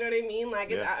stores. You know what I mean? Like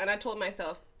it's Yeah. out. And I told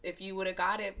myself, if you would have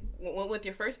got it, went with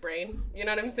your first brain. You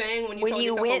know what I'm saying? When When told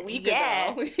you yourself went- a week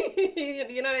yeah. ago.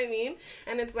 You know what I mean?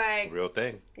 And it's like, Real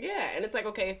thing. yeah, and it's like,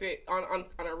 okay, if you're on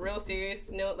a real serious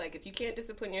note, like if you can't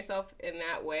discipline yourself in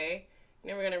that way,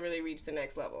 you're never gonna really reach the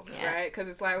next level, Yeah. right? Because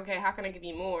it's like, okay, how can I give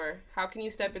you more? How can you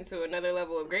step into another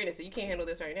level of greatness if you can't handle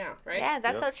this right now, right? Yeah,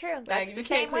 that's Yep. so true. Like That's if the you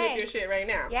can't same clean way. up your shit right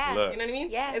now. Yeah. Look. You know what I mean?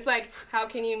 Yeah. It's like, how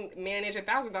can you manage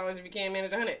 $1,000 if you can't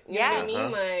manage 100? You know Yeah. what I mean? Uh-huh.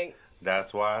 Like,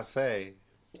 That's why I say,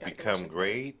 gotta get become your shit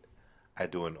great at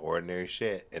doing ordinary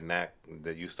shit, and that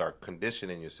you start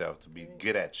conditioning yourself to be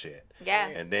good at shit. Yeah.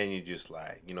 And then you just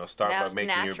like, start That by was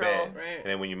making your natural. bed, Right. and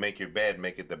then when you make your bed,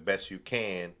 make it the best you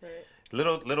can. Right.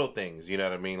 Little things, you know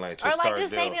what I mean? Like Or just like start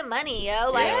just doing- saving money,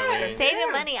 yo. Like what I mean? saving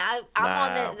Yeah. money. I'm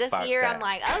Nah, on this fuck year. that. I'm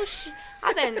like, oh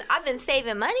I've been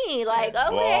saving money. Like okay,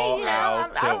 Ball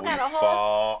out I till don't got we a whole.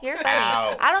 fall You're funny.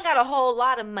 out. I don't got a whole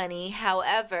lot of money.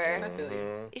 However, I feel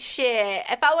you. shit,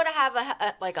 if I would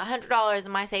have like $100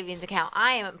 in my savings account,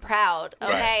 I am proud.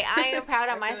 Okay, Right. I am proud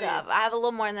of I feel myself. you. I have a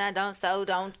little more than that.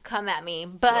 Don't come at me.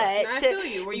 But I feel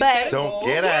you. Where you but set a Don't goal.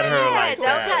 get at her yeah, like don't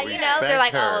that. tell, they're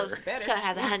like, oh, Respect Better. she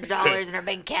has $100 in her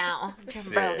bank account.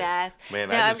 Broke Yeah. ass. Man,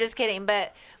 no, I I'm just kidding.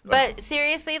 But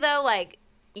seriously though, like,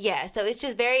 yeah, so it's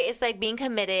just it's like being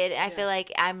committed. I feel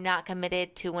like I'm not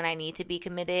committed to when I need to be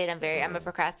committed. I'm a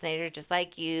procrastinator just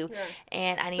like you. Yeah.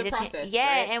 And I need It's a to change. process, Yeah,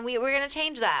 right? and we're going to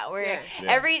change that.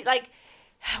 Yeah.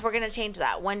 We're going to change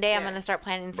that. One day I'm Yeah. going to start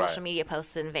planning social Right. media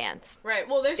posts in advance. Right.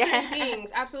 Well, there's certain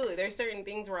things. Absolutely, there's certain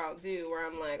things where I'll do where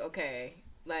I'm like, okay,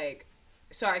 like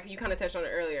you kind of touched on it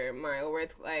earlier, Mario, where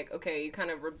it's like, okay, you kind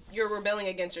of you're rebelling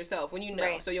against yourself when you know,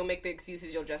 Right. so you'll make the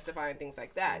excuses, you'll justify and things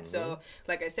like that. So,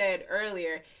 like I said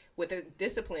earlier, with the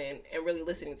discipline and really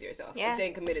listening to yourself and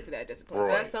staying committed to that discipline. So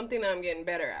Right. that's something that I'm getting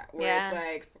better at. Where it's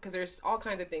like, because there's all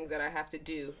kinds of things that I have to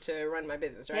do to run my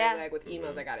business, right? Yeah. Like with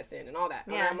emails I gotta send and all that.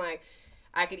 Yeah. And I'm like,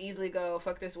 I could easily go,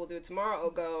 fuck this, we'll do it tomorrow,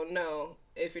 or go, no,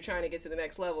 if you're trying to get to the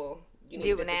next level, you need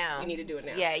Do to it now. You need to do it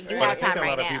now. Yeah, you But have I think time a lot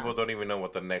right of now. people don't even know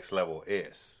what the next level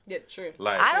is. Yeah, true.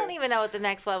 Like, I don't even know what the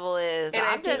next level is. And I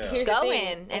I'm think just here's the going,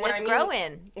 thing. and What it's I mean-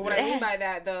 growing. What I mean by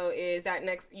that though is that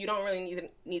you don't really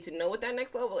need to know what that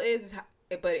next level is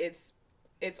but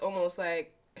it's almost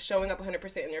like showing up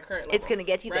 100% in your current level. It's gonna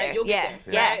get you right? there. You'll Yeah. get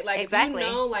there, Yeah. right? Like Exactly. if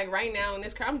you know, like right now in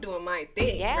this crowd, I'm doing my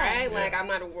thing, Yeah. right? Yeah.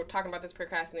 Like we're talking about this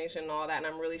procrastination and all that, and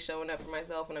I'm really showing up for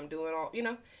myself, and I'm doing all,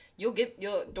 you'll get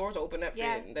your doors open up for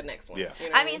Yeah. the next one. Yeah. You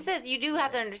know I what mean, sis, you do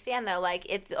have to understand though, like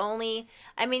it's only.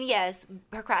 I mean, yes,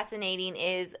 procrastinating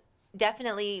is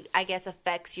definitely, I guess,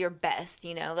 affects your best.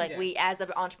 Like Yeah. we as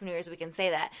entrepreneurs, we can say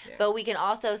that, Yeah. but we can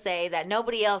also say that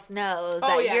nobody else knows Oh,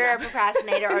 that yeah, you're no. a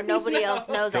procrastinator, or nobody else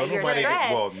knows that don't you're nobody, stressed.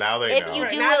 well, now they If know. you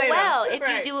Right, do now they it know. well, if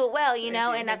Right. you do it well, you,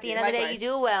 and at the end of the day, likewise. you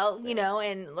do it well,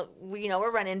 and look,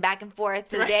 we're running back and forth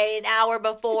the Right. day, an hour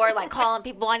before, like calling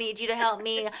people, I need you to help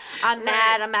me. I'm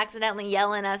mad. I'm accidentally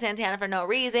yelling at Santana for no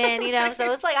reason,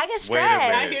 so it's like I get Wait a stressed.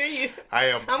 I minute. hear you. I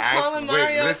am I'm calling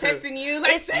Mario, listen, texting you.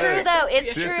 Like, It's true though.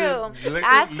 It's This true. is, look,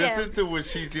 Ask listen him to what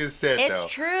she just said, It's though.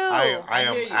 true. I I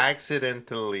am hear you.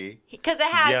 accidentally because it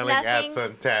has yelling nothing. at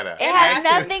Santana. It has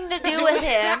Accident- nothing to do with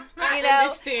him. I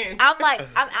understand.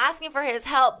 I'm asking for his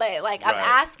help, but like I'm Right.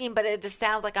 asking, but it just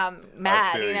sounds like I'm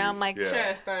mad. feel you. I'm like, Yeah.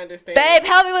 Yes, I understand. babe,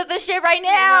 help me with this shit right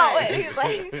now. Right. And he's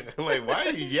like, like, why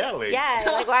are you yelling? yeah,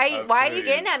 like why I are feel you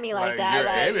getting at me like Like, that? your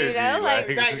Like, energy,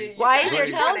 like, like- why is your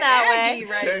Like, tone that way?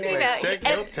 Right Check, now. check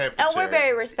and, your temperature. and we're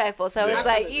very respectful, so Yeah. it's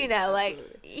like Absolutely. like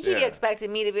he Yeah. expected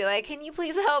me to be like, can you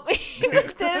please help me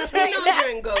with this right He knows now? you're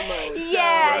in go mode. So,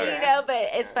 Yeah, Right. but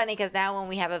it's funny because now when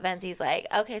we have events, he's like,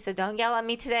 okay, so don't yell at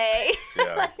me today.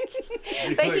 Yeah.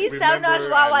 But Like, he's so remember,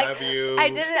 nonchalant. I Like love you. I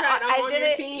did it. Right, I'm I on did your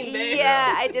it. team, babe.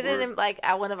 Yeah, I did it We're- in like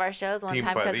at one of our shows one Team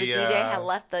time because the DJ Padilla. had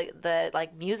left the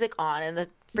like music on and the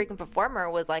freaking performer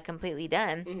was like completely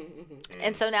done.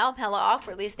 And so now I'm hella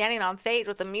awkwardly standing on stage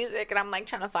with the music and I'm like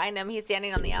trying to find him. He's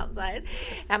standing on the outside.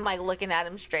 And I'm like looking at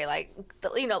him straight like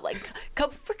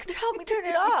come freaking help me turn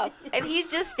it off. And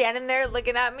he's just standing there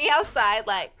looking at me outside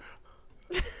like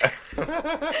he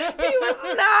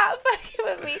was not fucking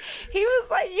with me. He was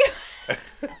like you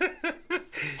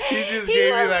He just he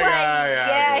gave me was like,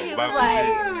 yeah, he was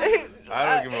like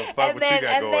I don't give a fuck and what then you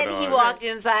got going he on. walked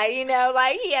inside,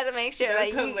 like he had to make sure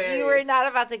That's that you hilarious. were not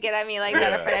about to get at me like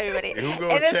that in front of everybody. Who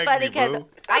gonna And it's check funny me, because boo?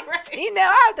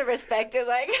 I have to respect it.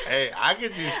 Like Hey, I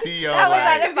could just see y'all I was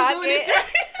out like, of pocket.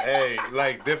 hey,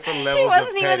 like different He levels wasn't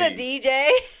of even petty. the DJ.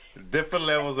 Different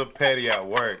levels of petty at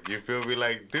work. You feel me?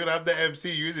 Like, dude, I'm the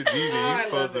MC. You're the DJ. I You're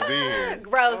supposed to love be here.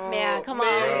 Growth, man. Come on,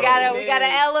 man. we gotta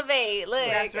elevate. Look,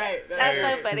 That's right. That's Hey.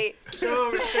 so funny. Show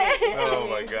 'em respect. Oh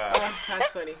my god. That's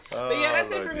funny. But yeah,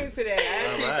 that's it for me today. I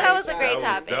All appreciate right. That was a y'all. great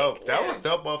That topic. was dope. That Yeah. was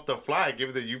dope off the fly,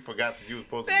 given that you forgot that you were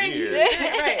supposed to Thank be you. here.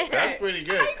 Right, That's right. pretty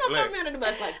good. How you gonna Look. throw me under the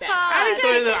bus like that? Huh? I'm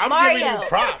giving Mario. you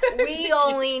props. We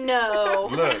only know.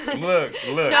 Look.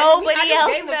 Nobody I just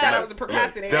else gave him that I knows. was a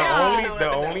procrastinator. The I don't only know what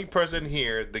else. person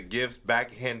here that gives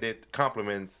backhanded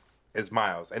compliments is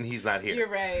Miles, and he's not here. You're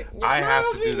right. I have to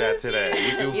Miles, we do that miss today.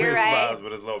 you. We do You're miss right. Miles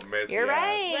with his little messy You're ass.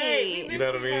 right. You know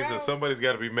what I mean? So somebody's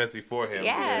got to be messy for him.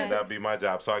 Yeah. And that'd be my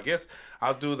job. So I guess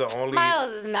I'll do the only.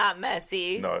 Miles is not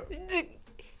messy. No.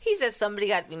 He says somebody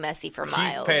got to be messy for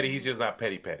Miles. He's petty. He's just not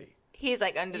petty. He's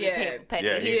like under Yeah. the table petty.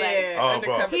 Yeah, he's Yeah, like Oh,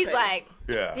 undercover bro. he's petty. like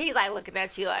Yeah. he's like looking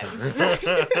at you like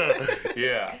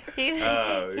Yeah.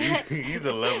 He's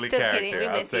a lovely just character. kidding. We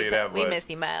I'll miss tell you. you that. We but, miss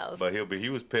you, Miles. But he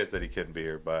was pissed that he couldn't be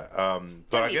here. But I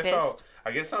be guess pissed.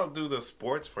 I guess I'll do the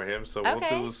sports for him. So Okay.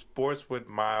 we'll do sports with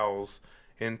Miles,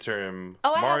 interim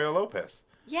Oh, I Mario Lopez.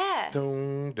 yeah.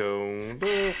 Dun, dun,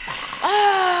 dun.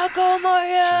 Ah, go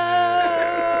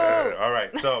Mario! All right.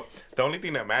 So the only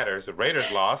thing that matters, the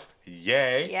Raiders lost.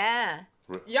 Yay. Yeah.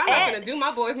 Y'all not gonna do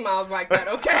my boy's mouths like that,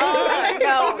 okay? Oh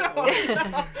no.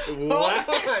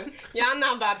 Hold on. Y'all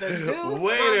not about to do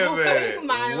Wait my a boy's minute.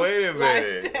 mouths Wait a like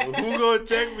minute. that. Who gonna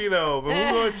check me though? But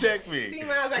who gonna check me? See,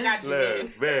 Miles, I got you. man.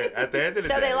 Look, man, at the end of the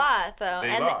So day, they lost though, They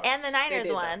and lost. and the Niners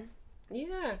did, won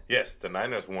Yeah. Yes, the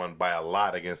Niners won by a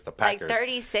lot against the like Packers.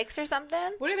 36 or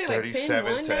something. What are they like?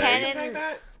 37 10-1? to 10 Something and- like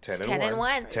that? 10 10 and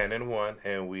 1. 10 and 1,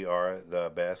 and we are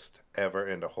the best ever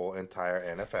in the whole entire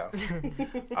NFL.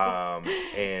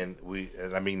 And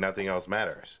I mean, nothing else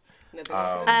matters.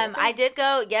 I did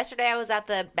go yesterday. I was at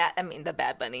the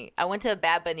Bad Bunny. I went to a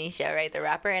Bad Bunny show, right? The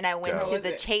rapper, and I went to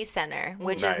the Chase Center,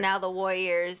 which is now the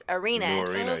Warriors Arena.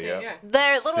 New arena, yeah.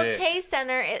 Their little Chase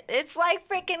Center, it's like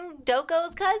freaking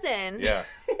Doko's cousin. Yeah,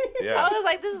 yeah. I was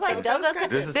like, this is like Doko's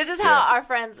cousin. This is how our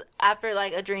friends, after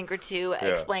like a drink or two,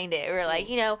 explained it. We were like,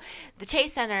 the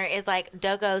Chase Center is like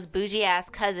Doko's bougie ass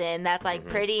cousin that's like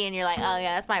pretty, and you're like, oh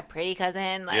yeah, that's my pretty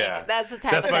cousin. Like that's the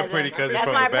type of cousin. That's my pretty cousin. That's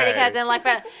from my the pretty bag. cousin. Like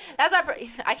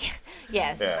I can't.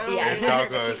 Yes. Yeah.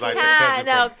 Doggo is like the cousin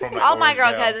no, from all my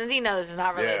girl Orange cousins, this is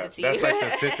not related to you. That's like the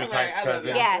Citrus Heights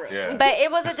cousin. Yeah. But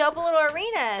it was a dope little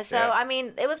arena. So Yeah. I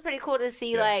mean, it was pretty cool to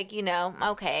see. Like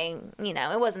okay,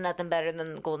 it wasn't nothing better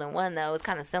than the Golden One though. It was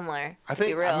kind of similar. I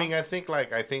think.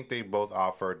 I think they both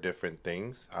offer different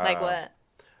things. Like what?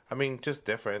 I mean, just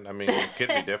different. I mean, it could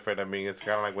be different. I mean, it's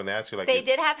kind of like when they ask you, like, they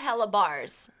did have hella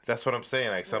bars. That's what I'm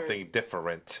saying, like something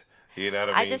different. You know what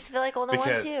I mean? I just feel like Golden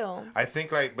One too. I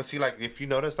think if you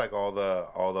notice like all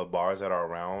the bars that are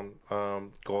around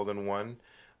Golden One,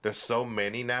 there's so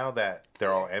many now that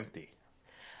they're all empty.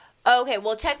 Okay,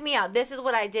 well, check me out. This is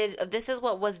what I did. This is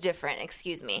what was different.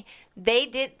 Excuse me.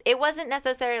 It wasn't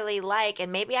necessarily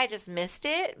and maybe I just missed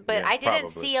it, but I didn't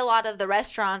see a lot of the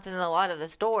restaurants and a lot of the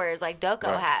stores like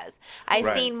Doko has. I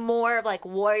seen more of like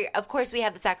Warrior. Of course, we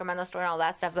have the Sacramento store and all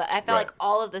that stuff, but I felt like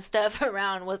all of the stuff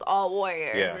around was all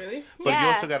Warriors. Yeah. Really? But you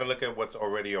also got to look at what's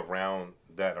already around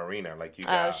that arena. Like you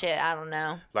got, oh, shit. I don't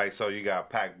know. Like, so you got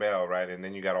Pac Bell, right? And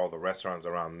then you got all the restaurants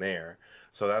around there.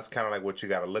 So that's kind of like what you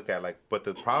got to look at. Like, but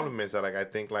the problem is that I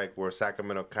think where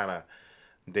Sacramento kind of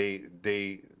they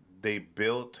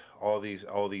built all these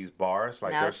bars.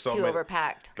 Like now there's so many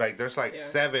overpacked. Like there's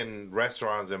 7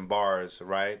 restaurants and bars,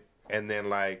 right? And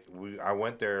then I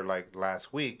went there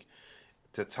last week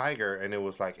to Tiger, and it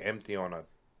was empty on a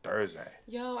Thursday.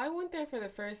 Yo, I went there for the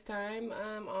first time.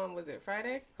 On was it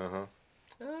Friday?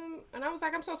 And I was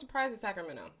like, I'm so surprised at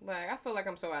Sacramento. Like, I feel like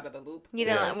I'm so out of the loop.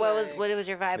 What was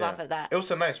your vibe off of that? It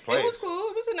was a nice place. It was cool.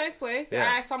 It was a nice place.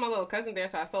 Yeah. I saw my little cousin there,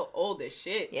 so I felt old as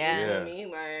shit. Yeah. You know what I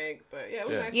mean? But it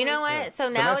was a nice You know place. what? So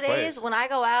nowadays, when I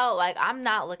go out, I'm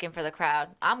not looking for the crowd.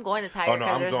 I'm going to Tiger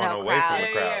because there's no away crowd. from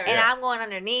the crowd. And I'm going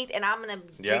underneath, and I'm going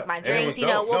to drink my drinks.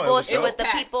 We'll bullshit with the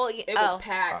packed. people. It was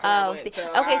packed.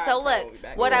 Okay, so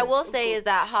look, what I will say is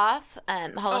that Hoff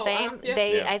Hall of Fame,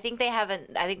 I think they have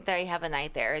a night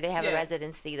there. Or they have a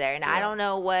residency there, and I don't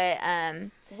know what.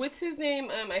 What's his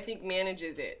name? I think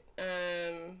manages it.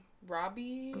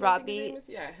 Robbie.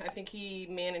 Yeah, I think he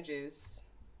manages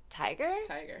Tiger.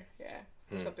 Yeah.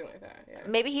 Something like that. Yeah.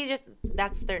 Maybe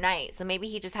that's their night. So maybe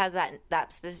he just has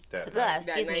that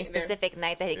specific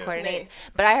night that he coordinates.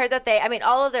 Nice. But I heard that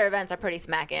all of their events are pretty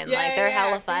smacking. They're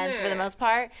hella fun for the most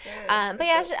part. Yeah, but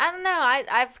I don't know.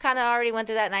 I've kind of already went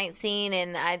through that night scene,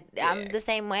 and I'm the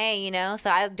same way, So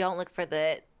I don't look for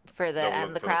the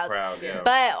crowds.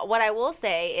 But what I will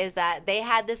say is that they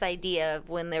had this idea of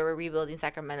when they were rebuilding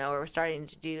Sacramento, or were starting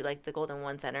to do the Golden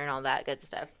One Center and all that good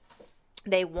stuff.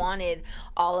 They wanted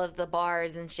all of the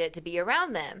bars and shit to be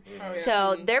around them.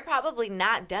 So they're probably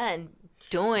not done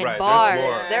doing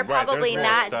bars. They're probably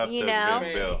not, and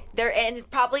it's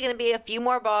probably going to be a few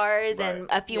more bars and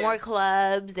a few more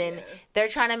clubs, and they're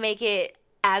trying to make it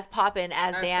as poppin'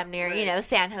 as damn near,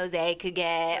 San Jose could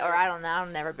get, or I don't know.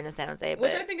 I've never been to San Jose,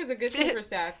 which I think is a good thing for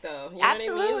Sac, though. You know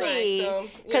absolutely, what I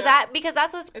mean? because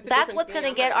that's what's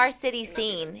gonna get our city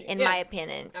seen, in my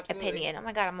opinion. Absolutely. Oh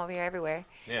my God, I'm over here everywhere.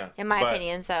 Yeah, in my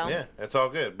opinion. So it's all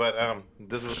good. But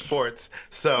this was sports.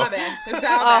 So my bad. Let's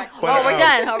dial back. We're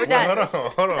done. We're done.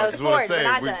 Hold on. No, sports. We're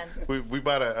not done. We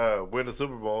about to win the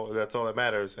Super Bowl. That's all that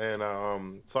matters.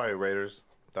 And sorry, Raiders.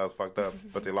 That was fucked up.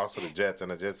 But they lost to the Jets, and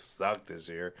the Jets sucked this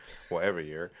year. Well, every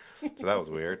year. So that was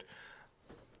weird.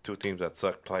 2 teams that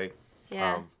sucked played.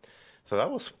 Yeah. So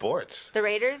that was sports. The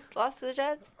Raiders lost to the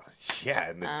Jets? Yeah,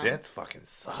 and the Jets fucking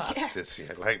suck this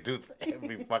year. Dude,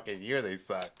 every fucking year they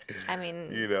suck. I mean...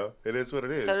 it is what it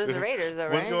is. So does the Raiders, though,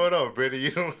 right? What's going on, Brittany?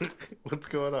 What's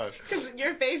going on? Because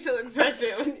your facial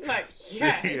expression, they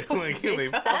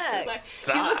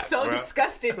suck. You look so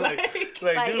disgusted. Dude, is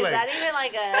that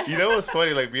even You know what's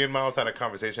funny? Me and Miles had a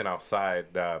conversation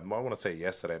outside. I want to say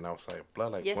yesterday, and I was like,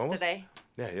 "Blood, yesterday."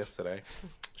 Yesterday.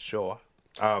 Sure.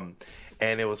 And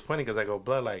it was funny because I go,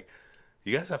 "Blood,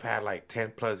 you guys have had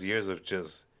 10 plus years of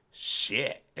just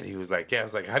shit." And he was like, yeah. I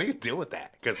was like, how do you deal with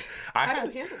that? Because I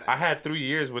had 3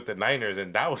 years with the Niners,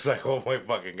 and that was oh my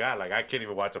fucking God. I can't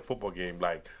even watch a football game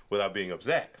without being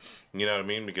upset. You know what I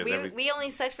mean? Because we only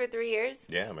sucked for 3 years?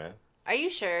 Yeah, man. Are you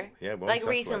sure? Yeah,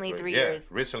 recently 3 years.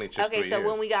 Yeah, recently just 3 years. Okay, so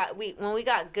when we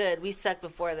got good, we sucked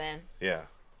before then. Yeah.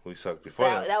 We sucked before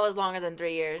that. That was longer than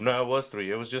 3 years. No, it was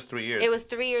 3. It was just 3 years. It was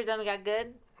 3 years, then we got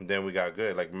good? Then we got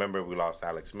good. Like, remember, we lost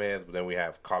Alex Smith. Then we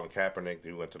have Colin Kaepernick.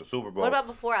 Then we went to the Super Bowl. What about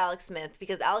before Alex Smith?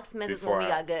 Because Alex Smith is when we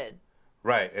got good.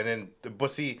 Right. And then,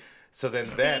 but see... So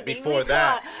then before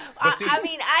that, I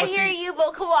mean, I hear you,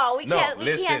 but come on, we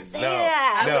can't say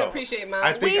that. I would appreciate Miles.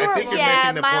 I think you're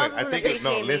missing the point. I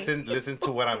think listen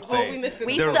to what I'm saying.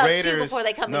 We sucked too before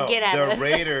they come and get at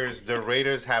us. The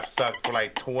Raiders have sucked for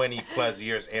like 20 plus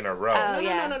years in a row.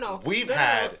 Oh, No. We've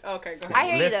had. Okay, go ahead. I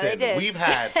hear you though. They did. We've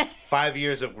had 5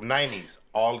 years of 90s,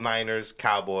 all Niners,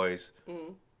 Cowboys.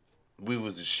 We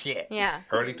was the shit. Yeah.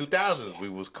 Early 2000s, we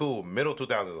was cool. Middle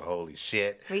 2000s, holy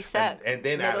shit. We sucked. And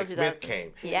then Middle Alex 2000s. Smith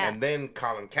came. Yeah. And then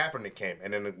Colin Kaepernick came.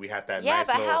 And then we had that Yeah, nice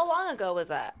but little... how long ago was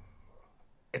that?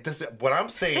 It doesn't... What I'm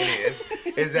saying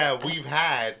is that we've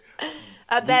had...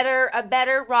 A better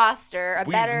roster, a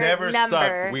better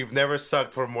number. We've never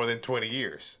sucked for more than 20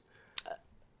 years.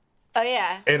 Oh,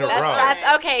 yeah. In a row.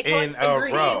 That's okay. In a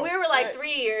row. We were like 3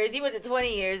 years. You went to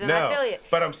 20 years, and No, I feel you.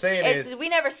 but I'm saying is... We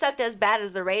never sucked as bad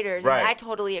as the Raiders, Right. and I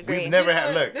totally agree. We've never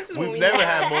had... Look, we've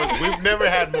never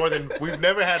had more than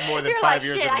You're 5 like,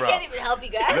 years shit, in a row. I can't even help you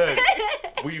guys.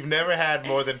 Look, we've never had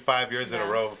more than 5 years in a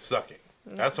row of sucking.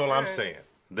 That's all I'm saying.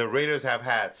 The Raiders have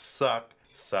had suck,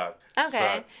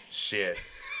 Okay. shit.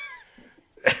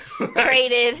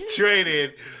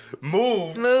 Traded.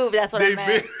 Moved. That's what I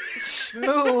meant.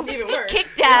 Moved. Even worse.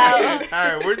 Kicked out.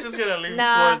 All right, we're just gonna leave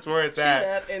sports where it's Shoot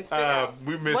up and spit at. out.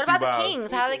 We miss What you, about Bob. the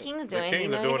Kings? How are the Kings doing? The Kings Do you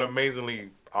know are doing anything? amazingly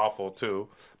awful too,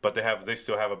 but they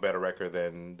still have a better record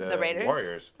than the Raiders?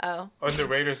 Warriors. Oh. And the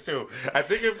Raiders too. I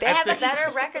think They have a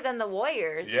better record than the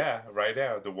Warriors. Yeah, right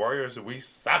now the Warriors, we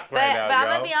suck But, right now. but I'm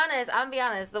yo. gonna be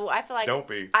honest. I feel like Don't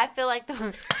be. I feel like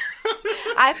the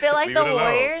I feel like Leave the it alone.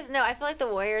 Warriors. No, I feel like the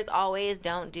Warriors always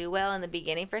don't do well in the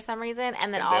beginning for some reason,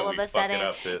 and then all we of a fuck it sudden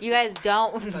up, sis. you guys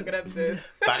don't. Fuck it up, sis.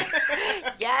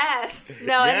 Yes.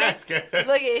 No. Yes, And then,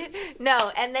 look at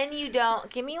no, and then you don't.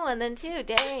 Give me one, then two.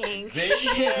 Dang.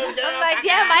 I'm like,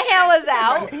 damn, my hand was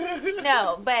out.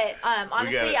 No, but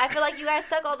honestly, I feel like you guys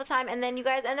suck all the time, and then you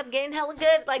guys end up getting hella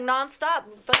good, like nonstop.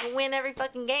 Fucking win every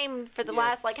fucking game for the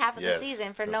last like half of the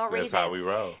season for no reason. That's how we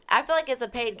roll. I feel like it's a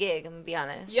paid gig. I'm gonna be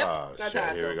honest. Yep. Oh That's shit!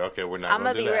 how I Here we feel. go. Okay, we're not I'm gonna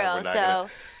gonna do be that. real, We're not so-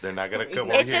 they're not gonna come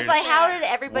on It's here. just like, how did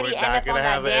everybody We're end not up on gonna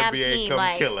that have damn an NBA team? come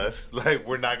Like, kill us. Like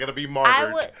we're not gonna be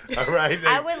martyred. All right.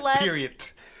 I would love- Period.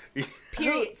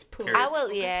 Period. Poo. I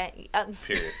will, yeah.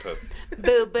 Period.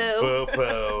 Boo boo. Boo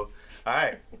boo. All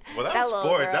right. Well, that That was little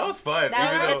sports. girl. That was fun. That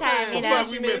was Even a good though- time, you well, know.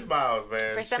 fuck, we miss Miles,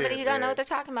 man. For somebody Shit, who don't know man. what they're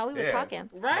talking about, we was Yeah. talking.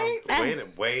 Right?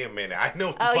 Wait a minute. I know.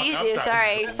 What the Oh, fuck you I'm do.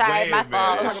 talking- Sorry, Wait my a minute.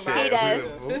 fault. Shit. He does.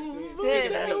 Sis,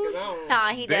 speaking of niggas on. Nah,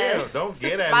 he Damn, does. don't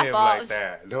get at My him fault. like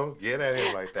that. Don't get at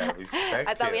him like that. Respect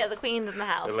I thought him. we had the queens in the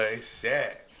house. Like,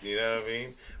 shit. You know what I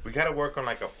mean? We got to work on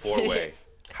like a 4-way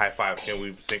high five. Can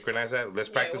we synchronize that? Let's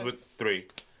practice with 3.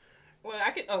 Well,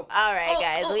 I could. Oh. All right,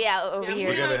 guys. We out over Yeah, here.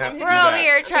 We're going to have to do We're over that.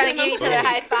 here trying to give each other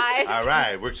high fives. All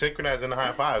right, we're synchronizing the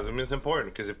high fives. I mean, it's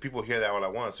important because if people hear that all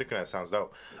at once, synchronize sounds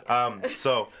dope.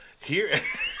 So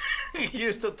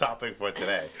here's the topic for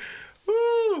today.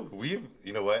 Woo!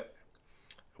 You know what?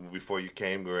 Before you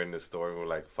came, we were in the store and we were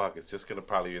like, "Fuck, it's just gonna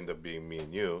probably end up being me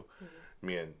and you."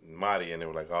 Me and Marty, and they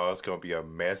were like, "Oh, it's gonna be a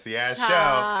messy ass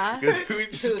Aw. show because we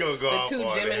just gonna go the off two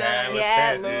on Geminis. hella Yeah,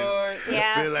 tangents." Lord.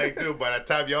 Yeah. Be like, dude, by the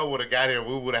time y'all would have got here,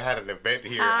 we would have had an event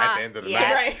here at the end of the yeah.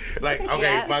 night. Right. Like, okay,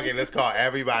 Yeah. fuck it, let's call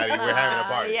everybody. We're having a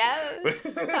party.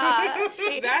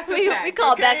 That's a we fact,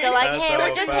 call okay? Becca like, That's hey, a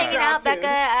we're just fact. hanging out, Y'all too.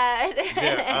 Becca.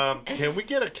 Yeah, can we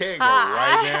get a keg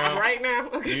right now? Right now.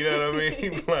 Okay. You know what I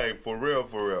mean? Like, for real,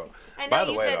 for real. I By know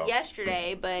the you way, said though,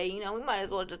 yesterday, but we might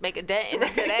as well just make a dent in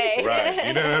it today. Right,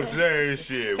 you know what I'm saying?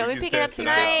 Shit. Can we just pick it up testing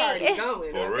tonight? out. Party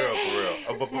going. For okay? real,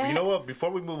 for real. But you know what? Before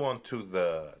we move on to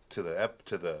the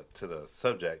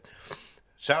subject,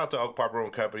 shout out to Oak Park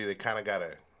Brewing Company. They kind of got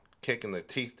a kick in the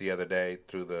teeth the other day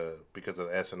because of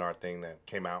the SNR thing that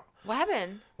came out. What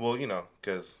happened? Well, you know,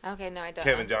 because Okay, no, I don't.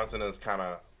 Kevin Johnson is kind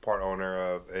of part owner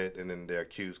of it, and then they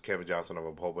accused Kevin Johnson of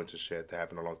a whole bunch of shit that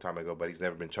happened a long time ago, but he's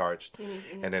never been charged.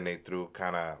 Mm-hmm. And then they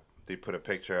put a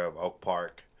picture of Oak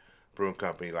Park Brewing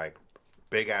Company, like,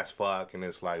 big ass fuck, and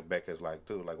it's like, Becca's like,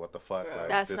 dude, like, what the fuck? Like,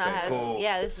 That's this not ain't us. cool.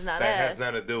 Yeah, this is not that us. has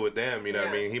nothing to do with them, you know what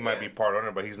I Yeah, mean? He might yeah. be part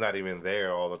owner, but he's not even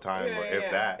there all the time, or if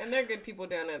that. And they're good people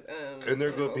down at And they're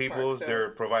in good Oak people. Park, so- They're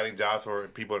providing jobs for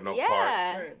people in Oak Park.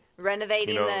 Yeah. Right.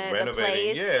 Renovating, You know, the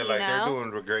renovating. place. Yeah, like you they're know?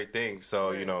 doing great things.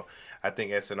 So, Right. you know, I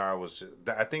think SNR was just,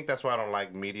 I think that's why I don't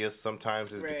like media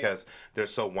sometimes is Right. because they're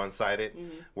so one-sided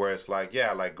where it's like,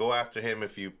 yeah, like go after him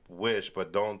if you wish,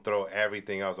 but don't throw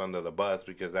everything else under the bus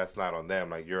because that's not on them.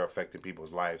 Like you're affecting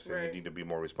people's lives and you Right. need to be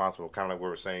more responsible. Kind of like we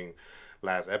were saying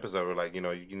last episode, we're like, you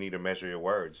know, you need to measure your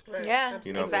words. Right. Yeah,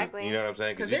 You know, exactly. You know what I'm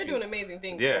saying? Because they're doing amazing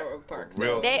things Yeah. for Oak Park. So.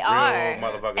 Real, They real are.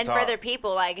 motherfucking And talk. for their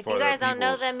people, like, if For you their guys don't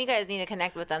know peoples. them, you guys need to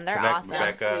connect with them. They're Connect awesome.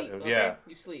 back You up. sleep, okay? Yeah.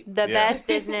 You sleep. The Yeah. best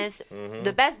business,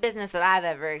 the best business that I've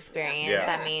ever experienced.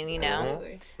 Yeah. I mean, you know,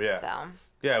 Absolutely. Yeah. so.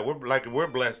 Yeah, we're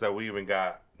blessed that we even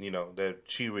got, you know, that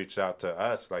she reached out to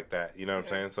us like that. You know what I'm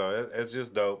saying? So it's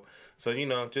just dope. So, you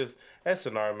know, just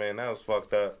SNR, man, that was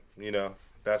fucked up. You know,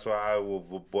 that's why I will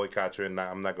boycott you, and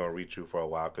I'm not gonna reach you for a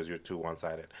while because you're too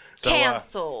one-sided. So,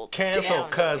 Canceled. Canceled,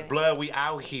 Yeah. cuz blood, we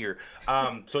out here.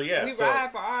 So yeah, We so,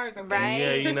 ride for ours, okay? Right.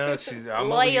 yeah, you know, I'm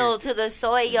Loyal over here. to the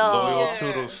soil. Loyal Yeah.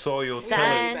 to the soil. Son,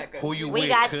 Tell it. Who you we with,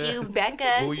 got cuz? you,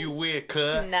 Becca. Who you with,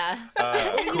 cuz? Nah.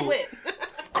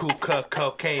 Cool, cool,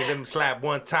 cocaine. Let me slap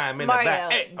one time in the Mario,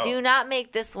 back. Hey. Oh. do not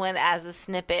make this one as a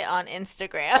snippet on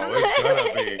Instagram. Oh, it's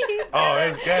gonna be.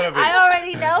 It's gonna be. I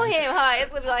already know him, huh? It's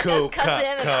gonna be like Cool us cussing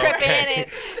and cripping and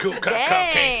Cool cut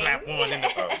Dang. cupcake, slap one in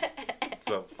the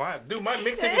So fine. Dude, my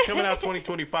mixtape is coming out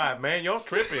 2025, man. Y'all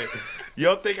tripping.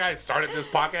 Y'all think I started this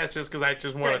podcast just because I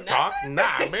just want to talk?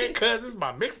 Nah, man, cuz it's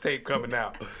my mixtape coming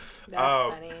out.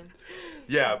 That's funny.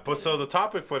 Yeah, but so the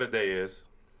topic for today is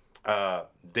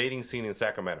dating scene in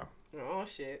Sacramento. Oh,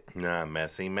 shit. Nah,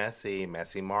 messy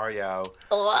Mario.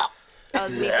 Ugh. That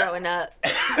was me growing up.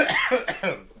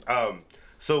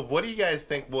 So what do you guys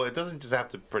think? Well, it doesn't just have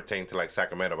to pertain to like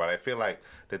Sacramento, but I feel like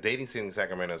the dating scene in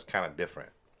Sacramento is kind of different,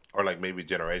 or like maybe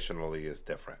generationally is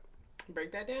different.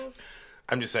 Break that down.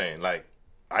 I'm just saying, like,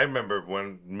 I remember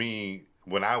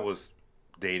when I was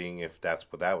dating, if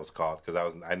that's what that was called,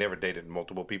 because I never dated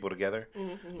multiple people together.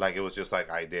 Mm-hmm. Like, it was just like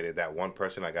I dated that one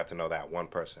person, I got to know that one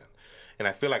person, and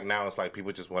I feel like now it's like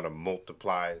people just want to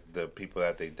multiply the people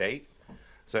that they date.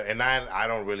 So, and I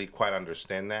don't really quite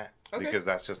understand that. Okay. Because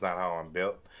that's just not how I'm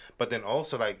built. But then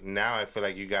also, like, now I feel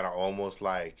like you gotta almost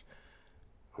like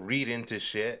read into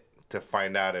shit to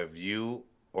find out if you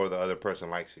or the other person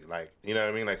likes you. Like, you know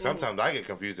what I mean? Like, sometimes I get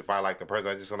confused if I like the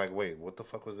person. I just am like, wait, what the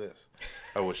fuck was this?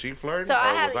 Or was she flirting? So or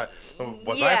I was had-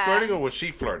 I yeah. flirting or was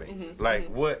she flirting? Like,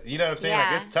 what? You know what I'm saying? Yeah.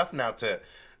 Like, it's tough now to,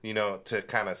 you know, to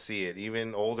kind of see it.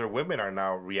 Even older women are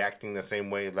now reacting the same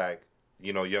way, like,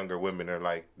 you know, younger women are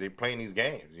like, they're playing these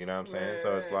games. You know what I'm saying?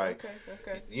 So it's like,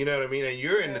 Okay. you know what I mean? And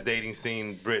you're in the dating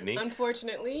scene, Brittany.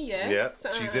 Unfortunately, yes.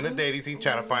 Yeah, she's in the dating scene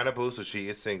trying to find a boo, so she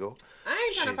is single. I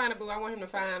ain't trying She- to find a boo. I want him to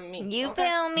find me. You okay?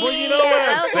 feel me? Well, you know what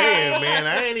I'm Okay. saying, man.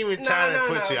 I ain't even trying to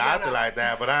put you out there no. like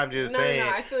that, but I'm just No, saying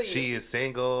I feel you. she is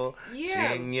single. Yeah.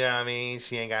 She ain't, you know what I mean?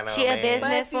 She ain't got no She a man.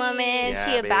 businesswoman. Yeah,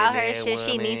 She about her shit.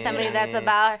 She needs somebody that's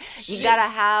about her. You got a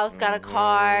house, got a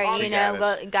car, She you know,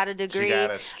 got a- got a degree,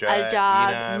 got a strut, job,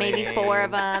 you know what I maybe mean? 4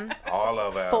 of them. All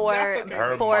of them. Four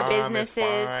Her four mom is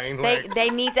businesses. fine, They like- they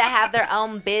need to have their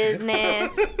own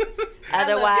business. I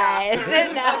love Otherwise,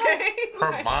 y'all. no. Okay?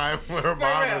 Her mom is real, I love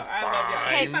y'all.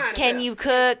 fine. Fine, Can too. you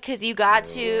cook? Cause you got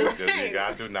to. Because you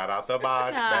got to, not out the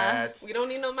box, Nah. batch. We don't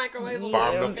need no microwave.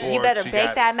 Farm to Okay. fork. You better She bake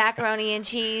got- that macaroni and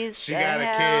cheese. She The got a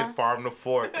hell? kid, farm to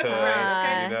fork, cuz.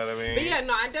 Right. You know what I mean? But yeah,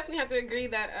 no, I definitely have to agree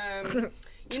that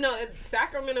you know,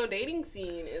 Sacramento dating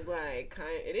scene is like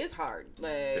it is hard.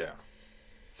 Like Yeah.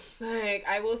 Like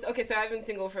I will. Okay, so I've been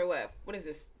single for what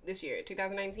is this year?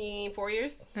 2019, 4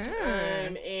 years.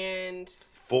 And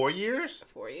 4 years?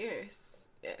 4 years.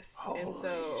 Yes. Holy and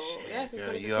so shit. since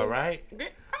Girl, you 2015. all right?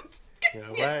 You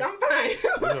all Yes, right? I'm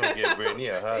fine. We're gonna give Brittany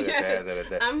a hug Yes, at the end of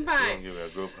the day. I'm fine. We're gonna give her a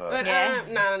group hug. But Yeah.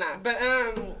 no. But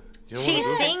You don't She's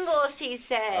wanna go? single, she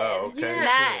said. Oh, okay.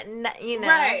 Yeah. Not you know,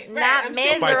 Right, not I'm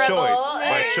single. By miserable.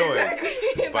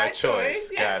 choice. By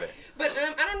choice. Yeah. Got it. But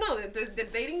I don't know. The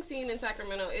dating scene in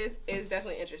Sacramento is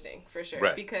definitely interesting for sure.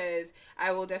 Right. Because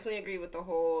I will definitely agree with the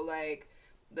whole like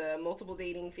the multiple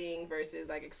dating thing versus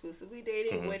like exclusively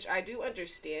dating, Mm-hmm. which I do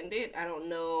understand it. I don't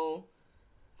know.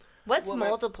 What's Well, my-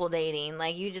 multiple dating?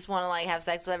 Like you just want to like have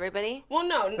sex with everybody? Well,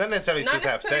 no, Not necessarily just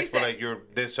have necessarily sex, but like you're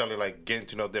necessarily like getting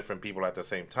to know different people at the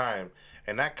same time.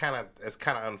 And that it's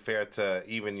kind of unfair to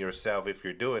even yourself if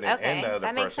you're doing it and Okay, the other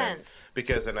that makes person. sense.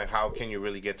 Because then how can you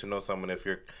really get to know someone if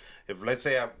let's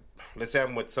say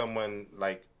I'm with someone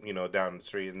like, you know, down the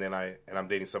street and I'm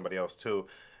dating somebody else too,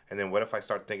 and then what if I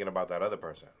start thinking about that other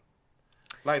person?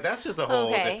 Like that's just a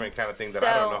whole Okay. different kind of thing that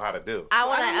I don't So, know how to do. I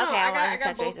want to. I don't know. Okay, I I want to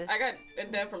touch got bases. I got a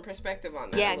different perspective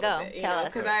on that. Yeah, a little go. Bit, Tell us.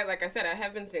 Because like I said, I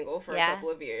have been single for a Yeah. couple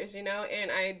of years, you know,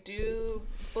 and I do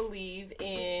believe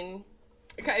in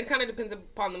it kind of depends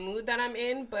upon the mood that I'm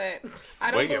in, but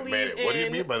I don't Wait a believe minute. in. What do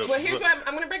you mean by the? Well, here's what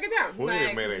I'm gonna break it down.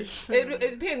 Wait a minute.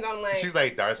 It depends on like. She's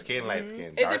like dark skin, light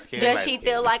skin. It Dark skin, Does light she skin.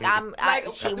 feel like she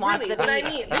really, wants to be? what I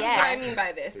mean. This is yeah. what I mean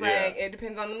by this. Like, Yeah. it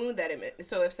depends on the mood that I'm in.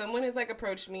 So if someone has like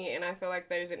approached me and I feel like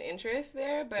there's an interest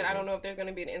there, but I don't know if there's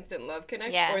gonna be an instant love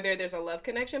connection Yeah. or there's a love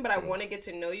connection, but I want to get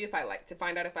to know you if I like to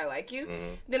find out if I like you,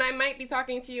 then I might be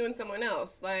talking to you and someone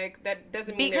else. Like, that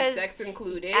doesn't mean Because- there's sex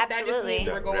included. That just Absolutely. means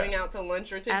we're going Right. out to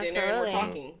lunch or to dinner and Absolutely. we're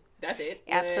talking. That's it.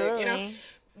 Absolutely. You know?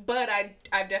 But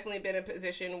I've definitely been in a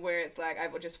position where it's like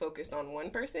I've just focused on one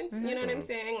person. You know what I'm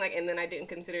saying? Like, and then I didn't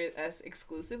consider us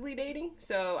exclusively dating.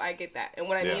 So I get that. And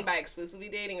what I mean by exclusively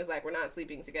dating is like we're not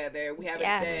sleeping together. We haven't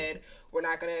said we're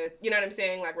not gonna. You know what I'm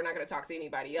saying? Like, we're not gonna talk to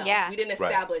anybody else. Yeah. We didn't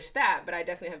establish that, but I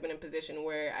definitely have been in a position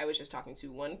where I was just talking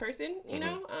to one person. You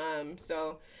know.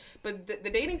 So. But the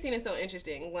dating scene is so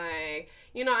interesting. Like,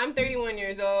 you know, I'm 31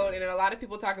 years old, and a lot of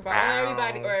people talk about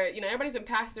everybody, or, you know, everybody's been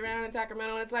passed around in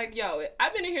Sacramento. And it's like, yo,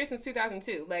 I've been in here since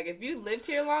 2002. Like, if you lived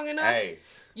here long enough, Hey.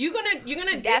 you're gonna.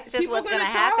 That's just people what's gonna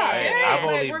gonna talk. happen. Hey, Yeah, I've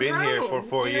like, only we're been here grown, for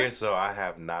 4 you know? years, so I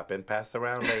have not been passed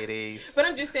around, ladies. But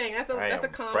I'm just saying that's I a am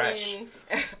common. fresh.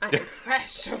 I'm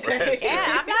fresh. Okay.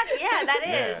 Yeah, I'm not. Yeah, that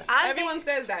is. Yeah. Everyone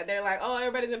says that. They're like, oh,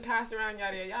 everybody's been passed around,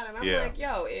 yada, yada, yada. And I'm Yeah. like,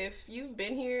 yo, if you've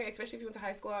been here, especially if you went to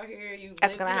high school out here,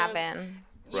 That's gonna happen.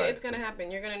 Yeah, Right. it's gonna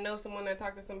happen. You're gonna know someone that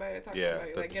talked to somebody that talked to Yeah,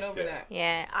 somebody. Like, get over yeah. that.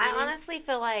 Yeah, I honestly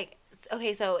feel like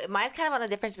okay. So mine's kind of on a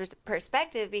different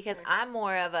perspective because I'm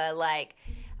more of a like.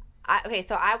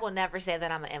 So I will never say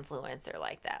that I'm an influencer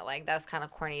like that. Like, that's kind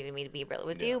of corny to me, to be real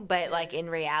with you. But like in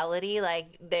reality, like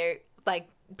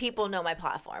people know my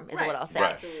platform is what I'll say.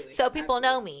 Right. Absolutely. So people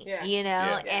know me, Yeah. you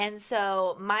know. Yeah. And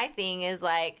so my thing is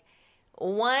like.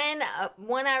 When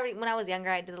I was younger,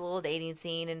 I did a little dating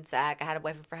scene in Sac. I had a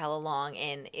boyfriend for hella long,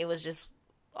 and it was just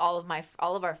all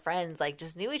of our friends like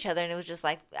just knew each other, and it was just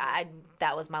like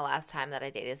that was my last time that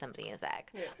I dated somebody in Sac.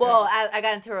 Yeah. Well, I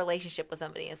got into a relationship with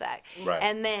somebody in Sac, Right.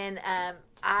 and then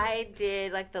I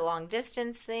did like the long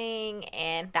distance thing,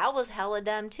 and that was hella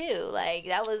dumb too. Like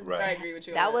that was Right. I agree with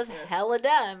you. that on was yeah. hella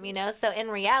dumb, you know. So in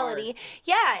reality,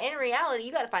 you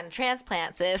got to find a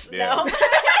transplant, sis. Yeah. No.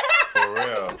 For real.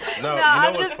 No, you know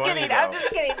I'm what's just funny, kidding. though? I'm just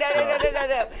kidding.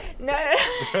 No.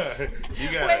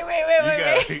 You gotta,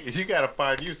 Wait. You gotta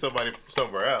find you somebody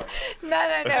somewhere else. No.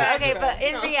 Okay, but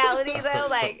in reality, though,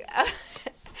 like,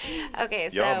 okay,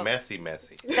 Y'all so messy.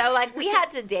 so like we had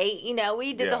to date. You know,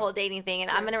 we did Yeah. the whole dating thing, and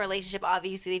I'm in a relationship.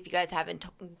 Obviously, if you guys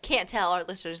can't tell, our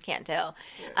listeners can't tell.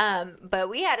 But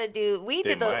we had to do. We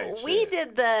did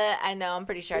the. I know. I'm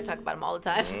pretty sure I talk about them all the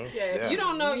time. Mm-hmm. Yeah, if you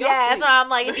don't know, Yeah, that's why I'm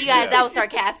like, if you guys, that was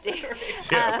sarcastic.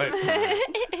 Yeah,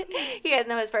 You guys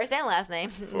know his first and last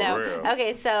name. No. real.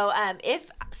 Okay, so And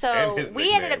his we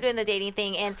ended nickname. up doing the dating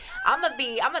thing, and I'm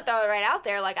gonna throw it right out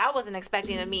there. Like, I wasn't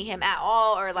expecting to meet him at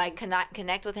all, or like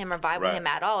connect with him or vibe with Right. him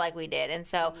at all, like we did. And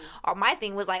so my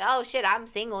thing was like, oh shit, I'm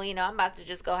single. You know, I'm about to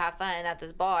just go have fun at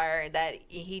this bar that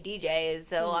he DJs.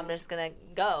 So I'm just gonna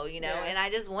go. You know, Yeah. and I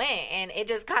just went, and it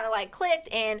just kind of like clicked,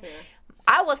 and.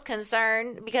 I was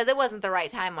concerned because it wasn't the right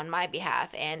time on my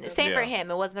behalf, and same for Yeah. him.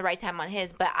 It wasn't the right time on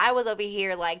his, but I was over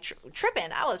here like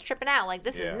tripping. I was tripping out. Like,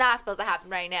 this Yeah. is not supposed to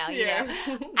happen right now. You Yeah.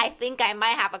 know, I think I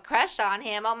might have a crush on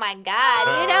him. Oh my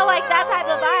god, you know, like that type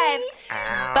of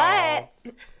vibe.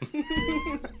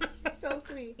 But so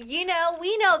sweet. you know,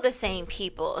 we know the same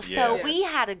people, so Yeah. we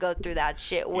had to go through that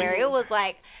shit where it was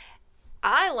like.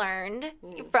 I learned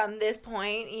from this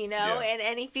point, you know, Yeah. and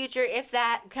any future, if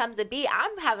that comes to be,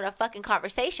 I'm having a fucking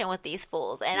conversation with these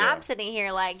fools. And Yeah. I'm sitting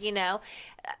here like, you know,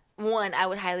 one, I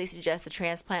would highly suggest a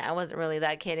transplant. I wasn't really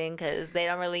that kidding because they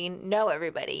don't really know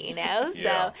everybody, you know?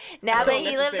 Yeah. So now that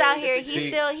he lives out here,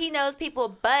 See- he knows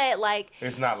people, but like,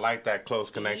 It's not like that close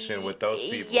connection with those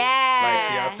people. Yeah.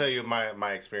 Like, see, I'll tell you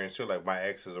my experience too. Like, my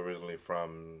ex is originally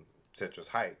from Citrus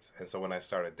Heights, and so when I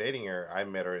started dating her, I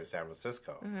met her in San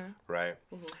Francisco, right?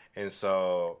 And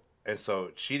so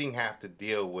she didn't have to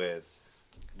deal with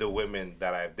the women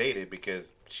that I've dated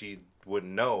because she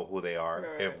wouldn't know who they are.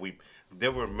 Right. If we,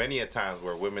 there were many a times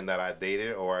where women that I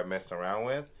dated or I messed around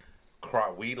with,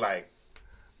 we like.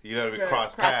 You know, we Right.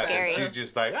 cross That's paths, scary. and she's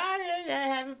just like, yeah,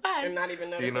 having fun. And not even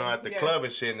noticing. You know, at the Yeah. club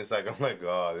and shit, and it's like, I'm like,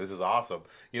 oh, this is awesome.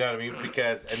 You know what I mean?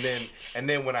 Because, and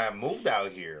then when I moved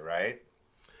out here, right?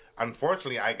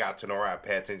 Unfortunately, I got to know her. I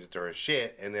paid attention to her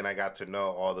shit, and then I got to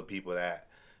know all the people that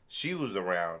she was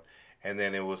around. And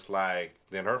then it was like,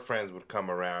 then her friends would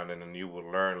come around, and then you would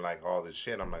learn like all this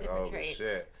shit. I'm like, Different oh traits.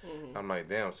 shit. I'm like,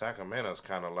 damn, Sacramento's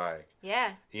kind of like,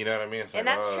 Yeah. you know what I mean? It's And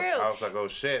like, that's oh, true. I was like, oh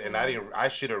shit, and I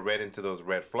should have read into those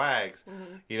red flags.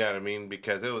 You know what I mean?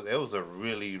 Because it was a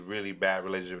really, really bad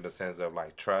relationship in the sense of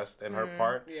like trust in her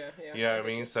part. Yeah. You know what I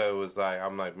mean? So it was like,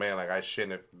 I'm like, man, like I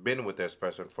shouldn't have been with this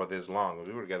person for this long.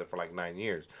 We were together for like 9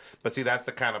 years. But see, that's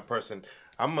the kind of person.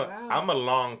 I'm a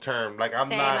long term. Like I'm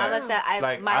Same.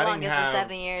 not. My longest was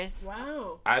 7 years.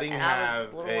 Wow. I didn't And I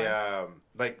have was a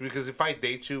like, because if I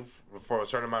date you for a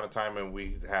certain amount of time and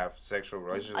we have sexual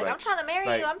relations, Like, I'm trying to marry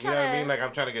you. I'm you know what I trying mean? to. Like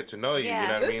I'm trying to get to know you. Yeah. You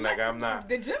know what I mean? Like I'm not.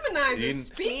 The Geminis You- is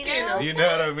speaking. You know? You know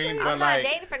what I mean? But I'm like,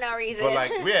 not dating for no reason. but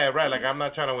like, yeah, right. Like I'm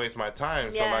not trying to waste my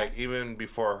time. So Yeah. like, even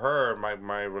before her,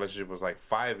 my relationship was like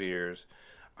 5 years.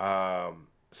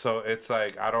 So it's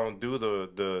like I don't do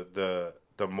the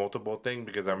multiple thing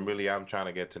because I'm trying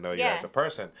to get to know you Yeah. as a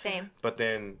person. Same. But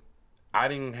then I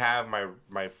didn't have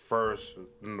my first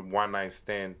one night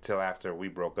stand till after we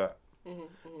broke up.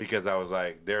 Because I was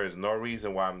like, there is no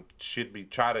reason why I should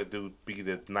try to be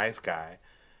this nice guy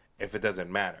if it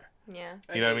doesn't matter. Yeah.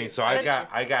 You know what I mean? So I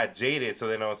got jaded. So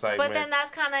then I was like, But man,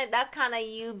 then that's kind of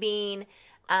you being.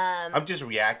 I'm just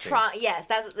reacting. Yes,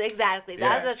 that's exactly.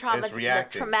 Yeah, That's it's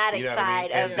reacting. the traumatic You know what I side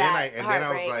mean? And of then that and heartbreak. then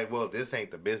I was like, well, this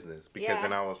ain't the business. Because Yeah,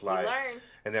 then I was you like, learn.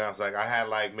 and then I was like, I had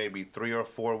like maybe 3 or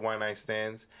 4 one night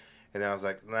stands. And then I was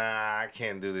like, nah, I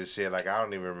can't do this shit. Like, I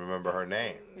don't even remember her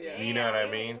name. Yeah. You know what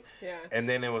I mean? Yeah. And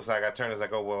then it was like, I turned, it's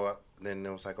like, oh, well, then it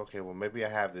was like, okay, well, maybe I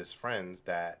have this friends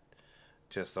that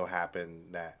just so happen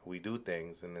that we do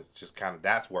things. And it's just kind of,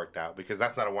 that's worked out. Because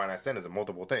that's not a one night stand, it's a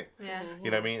multiple thing. Yeah.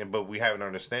 You know what I mean? But we have an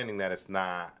understanding that it's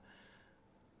not.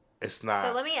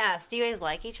 So let me ask: do you guys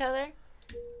like each other?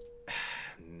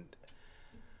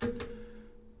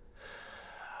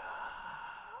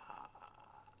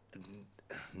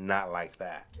 Not like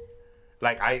that.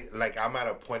 I'm at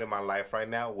a point in my life right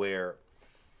now where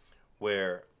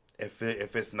if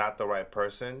it's not the right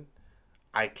person,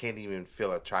 I can't even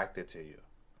feel attracted to you.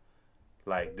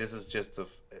 Like, this is just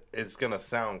it's gonna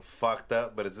sound fucked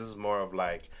up, but this is more of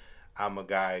like, I'm a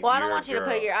guy. Well, I don't you're want a you to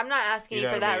girl. put I'm not asking You you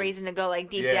know for what I that mean? reason to go like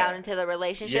deep Yeah. down into the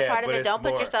relationship Yeah, part of but it. it's Don't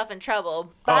put more- yourself in trouble.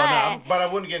 Oh But no, but I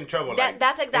wouldn't get in trouble. Like,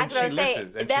 that's exactly what and I'm she saying.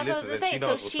 listens, and That's she what I was listens, saying. and So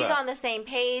she knows what's she's up. on the same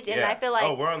page, and I feel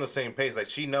like we're on the same page. Like,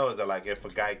 she knows that, like, if a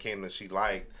guy came that she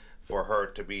liked, for her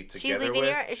to be together she's leaving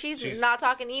with, you. She's not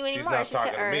talking to you anymore. She's not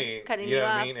talking to me. Cutting You you know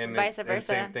what off. I mean? And Vice and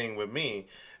versa. same thing with me,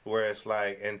 where it's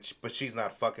like, but she's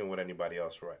not fucking with anybody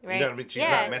else, right? Right. You know what I mean? She's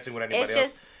Yeah. not messing with anybody It's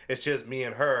else. just- It's just me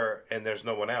and her, and there's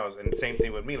no one else. And same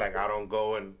thing with me. Like, I don't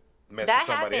go and mess That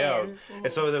with somebody happens. else.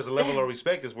 And so there's a level of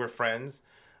respect because we're friends.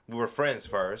 We were friends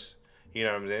first. You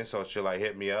know what I'm saying? So she'll like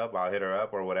hit me up, I'll hit her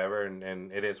up or whatever,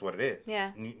 and it is what it is.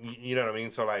 Yeah. You know what I mean?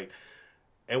 So like,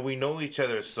 and we know each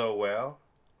other so well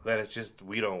that it's just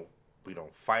we don't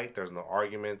fight. There's no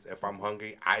arguments. If I'm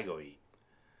hungry, I go eat.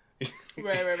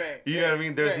 Right. You know what I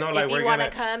mean? There's Right. no like If we're you want to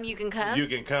gonna come, you can come. you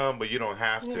can come, but you don't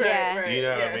have to. Yeah. You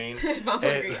know what I mean? If I'm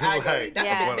hungry, And, I go like, eat. That's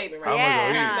Yeah. a big statement, I'm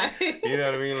right? gonna go eat. You know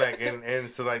what I mean? Like,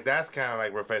 and so like that's kind of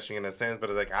like refreshing in a sense, but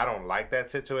it's like I don't like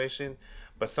that situation.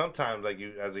 But sometimes, like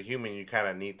you as a human, you kind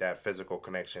of need that physical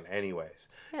connection, anyways.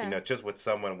 Yeah. You know, just with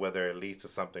someone, whether it leads to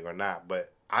something or not.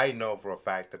 But I know for a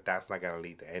fact that that's not gonna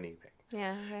lead to anything.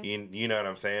 Yeah. Okay. You know what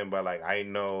I'm saying? But like I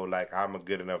know, like I'm a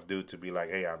good enough dude to be like,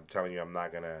 hey, I'm telling you, I'm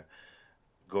not gonna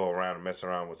go around and mess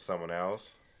around with someone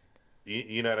else.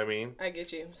 You know what I mean? I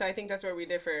get you. So I think that's where we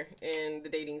differ in the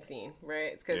dating scene,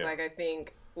 right? It's because Yeah. like I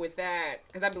think with that,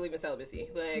 because I believe in celibacy,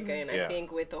 like, and I Yeah.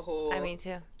 think with the whole, I mean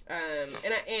too.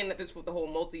 and just with the whole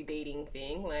multi-dating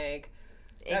thing, like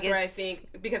It that's where I gets-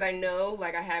 think, because I know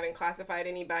like I haven't classified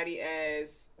anybody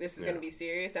as this is Yeah. gonna be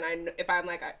serious, and I know, if I'm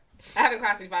like I haven't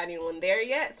classified anyone there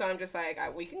yet, so I'm just like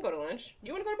we can go to lunch.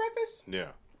 You want to go to breakfast?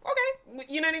 Yeah. Okay,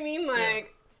 you know what I mean?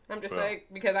 Like I'm just Right. like,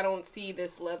 because I don't see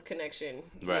this love connection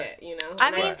Right. yet, you know. I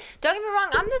And mean, Right. don't get me wrong.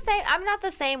 I'm the same. I'm not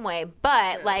the same way,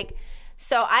 but Yeah. like,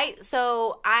 so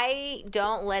I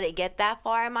don't let it get that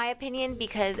far, in my opinion,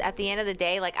 because at the end of the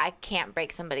day, like, I can't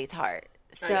break somebody's heart.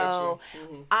 So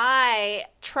I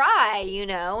try, you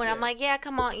know, and I'm like, yeah,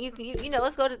 come on, you know,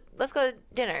 let's go to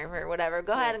dinner or whatever.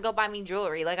 Go ahead and go buy me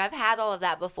jewelry. Like, I've had all of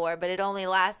that before, but it only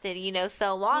lasted, you know,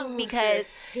 so long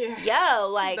because, yo,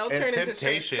 like, they'll And turn into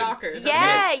straight temptation. stalkers.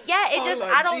 yeah, it Oh, just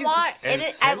Lord I don't Jesus. want.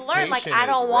 And I've learned like temptation I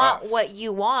don't is want rough. what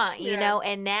you want, you Yeah. know.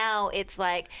 And now it's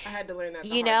like, I had to learn that. the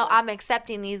you hard know, way. I'm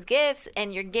accepting these gifts,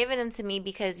 and you're giving them to me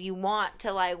because you want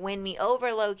to like win me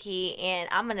over, low key, and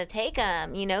I'm gonna take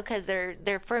them, you know, because they're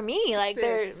for me, like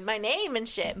they're Sis. my name and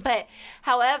shit. But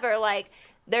however, like,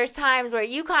 there's times where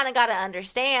you kind of got to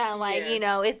understand, like, Yeah. you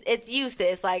know, it's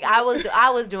useless. Like, I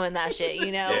was doing that shit, you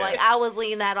know? Yeah. Like, I was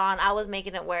leading that on. I was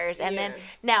making it worse. And then Yeah.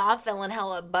 now I'm feeling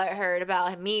hella butthurt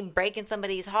about me breaking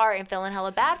somebody's heart and feeling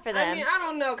hella bad for them. I mean, I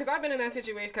don't know, because I've been in that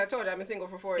situation, because I told you I've been single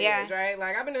for 4 Yeah. years, right?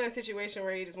 Like, I've been in that situation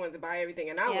where you just wanted to buy everything,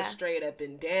 and I Yeah. was straight up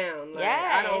and down. Like,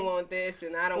 Yeah. I don't want this,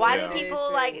 and I don't Why want do this. people,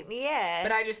 and- like, yeah.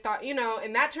 But I just thought, you know,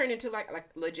 and that turned into, like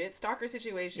legit stalker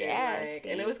situation. Yeah, like, see?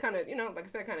 and it was kind of, you know, like I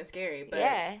said, kind of scary. But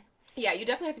yeah. yeah, you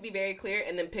definitely have to be very clear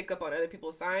and then pick up on other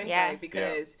people's signs. Yeah. Like,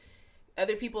 because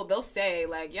other people, they'll say,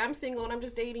 like, yeah, I'm single and I'm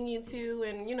just dating you too,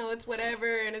 and, you know, it's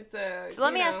whatever, and it's a... So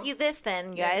let me know. ask you this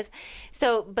then, Yeah. guys.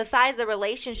 So besides the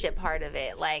relationship part of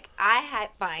it, like, I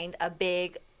find a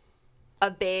big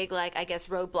like, I guess,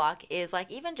 roadblock is like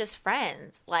even just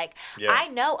friends. Like, Yeah. I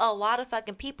know a lot of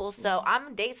fucking people, so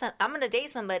I'm gonna date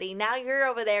somebody. Now you're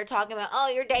over there talking about, oh,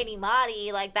 you're dating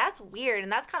Marty. Like, that's weird,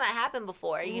 and that's kind of happened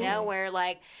before, you know, where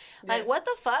like Yeah. what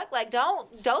the fuck? Like,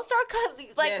 don't start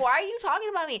like, Yes. why are you talking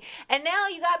about me? And now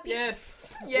you got people.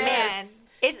 Yes. Man,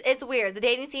 Yes. it's weird. The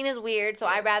dating scene is weird, so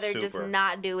I'd rather just Super.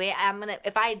 not do it.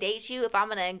 If I date you, if I'm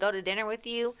gonna go to dinner with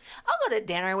you, I'll go to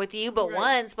dinner with you, but Right.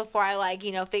 once before I, like,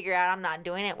 you know, figure out I'm not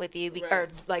doing it with you, Right. or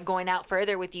like going out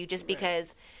further with you, just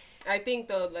because. I think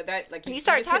though that like you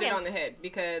start just hit it talking. on the head,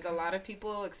 because a lot of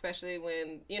people, especially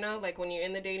when, you know, like when you're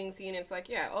in the dating scene, it's like,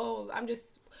 yeah, oh, I'm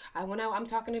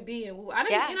talking to B, and woo. I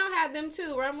didn't, Yeah. you know, had them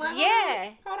too, where I'm like,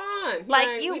 Yeah. hold on, Like,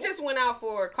 we just went out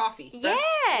for coffee.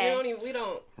 Yeah. We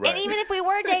don't. Right. And even if we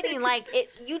were dating, like,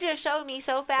 you just showed me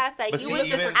so fast that But you see, was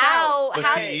just even- out. But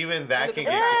How see, even that can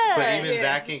Ugh. get, but even Yeah.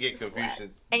 that can get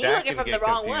confusing. and you that looking can from the get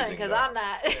wrong one, confusing, because though. I'm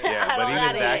not. Yeah, I but don't even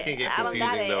got that it. can get I don't got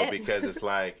confusing though, it. because it's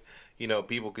like, you know,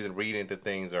 people can read into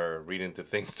things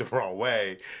the wrong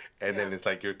way, and then Yeah. it's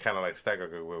like you're kind of like stuck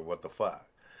with what the fuck,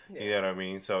 Yeah. you know what I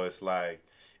mean? So it's like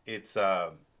it's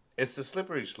a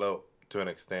slippery slope to an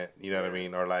extent, you know what I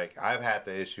mean? Or like I've had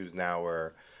the issues now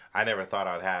where I never thought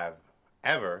I'd have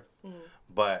ever,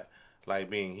 but like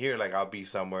being here, like I'll be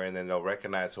somewhere and then they'll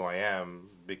recognize who I am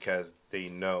because they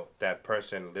know that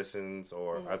person listens,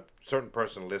 or a certain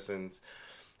person listens,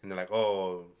 and they're like,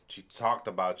 oh, she talked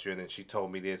about you and then she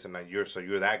told me this, and like you're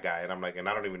that guy, and I'm like, and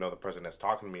I don't even know the person that's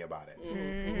talking to me about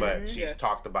it, but she's Yeah.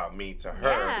 talked about me to her,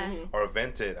 Yeah. or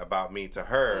vented about me to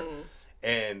her.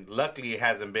 And luckily, it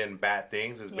hasn't been bad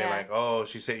things. It's been Yeah. like, oh,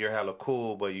 she said you're hella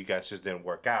cool, but you guys just didn't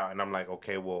work out. And I'm like,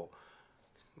 okay, well,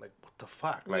 like, what the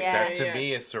fuck? Like, Yeah. that to Yeah.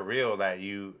 me is surreal that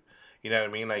you know what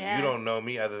I mean? Like, Yeah. you don't know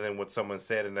me other than what someone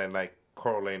said, and then, like,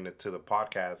 correlating it to the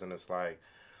podcast. And it's like,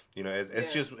 you know, it's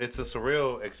Yeah. just, it's a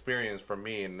surreal experience for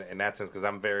me in that sense, because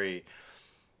I'm very,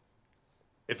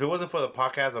 if it wasn't for the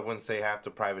podcast, I wouldn't say half the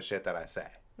private shit that I say.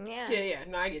 Yeah. Yeah.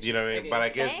 No, I get you. You know what I mean? But I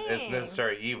guess it's Same.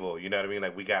 necessary evil. You know what I mean?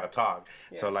 Like, we gotta talk.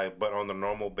 So Yeah. like, but on the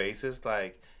normal basis,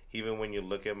 like, even when you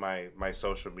look at my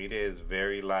social media, is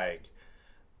very like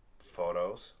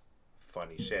photos,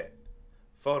 funny shit.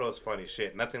 Photos, funny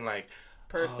shit. Nothing like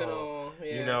Personal.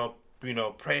 Yeah. you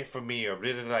know, pray for me, or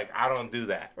really, like, I don't do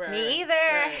that. Right. Me either.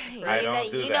 Right. I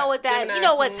don't do you that. know what that. Gemini. You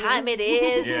know what time it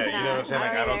is. Yeah, you know what I'm saying?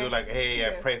 Like, I don't either. do like, hey,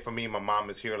 Yeah. pray for me. My mom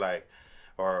is here, like,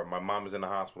 or my mom is in the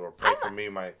hospital, or pray for me.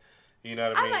 You know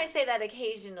what I I mean? might say that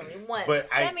occasionally. Once. But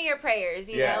Send me your prayers.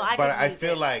 You Yeah, know, but can I use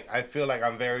feel it. like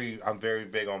I'm very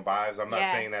big on vibes. I'm not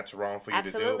Yeah. saying that's wrong for you to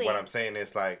Absolutely. do. What I'm saying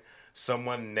is, like,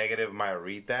 someone negative might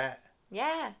read that,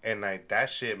 Yeah. and like that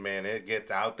shit, man, it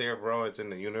gets out there, bro. It's in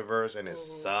the universe, and it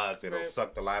sucks. It'll Right.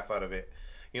 suck the life out of it.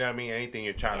 You know what I mean? Anything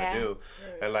you're trying Yeah. to do,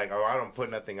 and like, oh, I don't put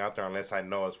nothing out there unless I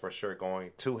know it's for sure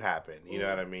going to happen. You know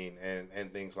what I mean?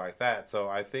 And things like that. So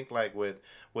I think, like, with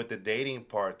the dating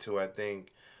part too, I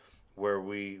think where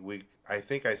I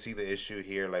think I see the issue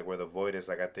here, like where the void is,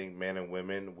 like, I think men and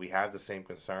women, we have the same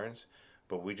concerns,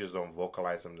 but we just don't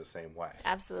vocalize them the same way.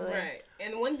 Absolutely. Right.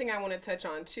 And one thing I want to touch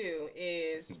on too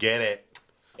is Get it?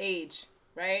 age.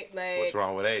 Right? Like, What's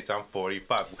wrong with age? I'm 40.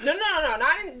 Fuck. No,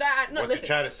 not in that. No, What you listen,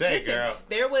 trying to say, listen, girl?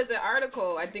 There was an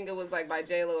article, I think it was like by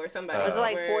J-Lo or somebody. Was it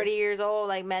like where- 40 years old?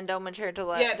 Like, men don't mature till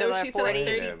like, Yeah, till they're she said like 40?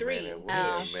 33. Wait a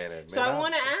Oh. minute, So man. I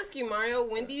want to ask you, Mario,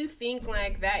 when do you think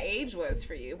like that age was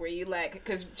for you? Were you like,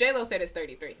 because J-Lo said it's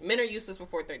 33. Men are useless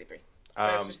before 33.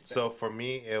 That's what she said. So for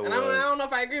me, it And was. I don't know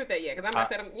if I agree with that yet, because I'm not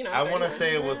saying, you know. I want to 31.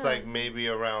 say it was like maybe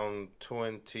around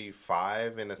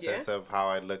 25 in a sense of how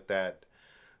I looked at.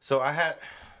 So I had.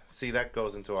 See, that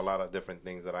goes into a lot of different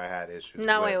things that I had issues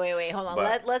No, with. wait. Hold on.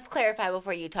 But- Let's clarify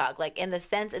before you talk. Like, in the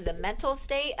sense of the mental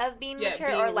state of being mature,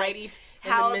 being or like, ready in the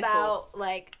how mental. about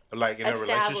like Like in a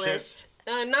relationship. established?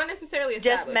 Not necessarily Just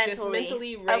established, mentally. just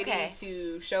mentally ready Okay.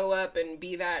 to show up and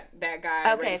be that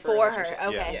guy. Okay, ready for a her. relationship.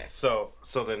 Okay. Yeah.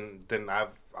 So then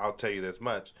I'll tell you this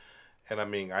much. And I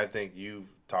mean, I think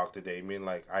you've talked to Damien.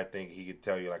 Like, I think he could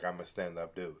tell you, like, I'm a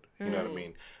stand-up dude. You know what I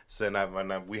mean?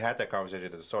 So, we had that conversation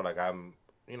at the store. Like, I'm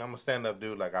a stand-up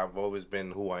dude. Like, I've always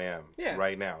been who I am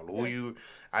right now.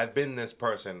 I've been this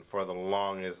person for the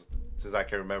longest, since I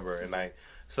can remember.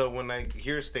 So when I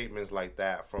hear statements like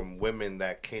that from women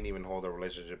that can't even hold a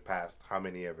relationship past how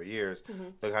many ever years,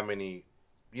 look how many,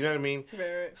 you know what I mean?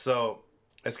 Right. So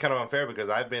it's kind of unfair because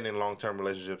I've been in long-term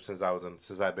relationships since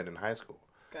I've been in high school.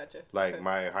 Gotcha. Like,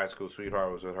 my high school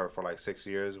sweetheart was with her for like 6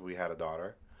 years. We had a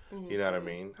daughter. You know what I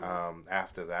mean?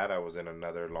 After that, I was in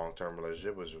another long-term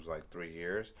relationship, which was like 3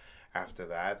 years. After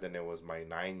that, then it was my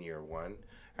 9-year one.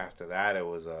 After that, it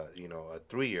was a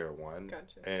 3-year one.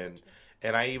 Gotcha.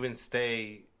 And I even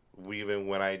stay even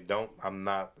when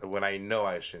when I know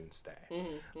I shouldn't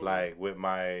stay. Like with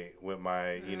my with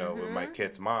my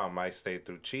kid's mom, I stayed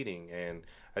through cheating and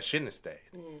I shouldn't have stayed.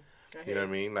 You know what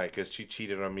I mean? Like, 'cause she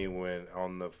cheated on me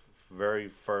on the very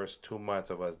first 2 months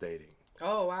of us dating.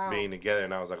 Oh, wow. Being together,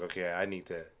 and I was like, okay, I need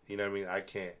to, you know what I mean? I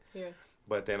can't. Yeah.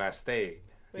 But then I stayed,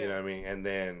 you know what I mean? And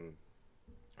then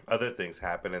other things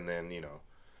happened, and then,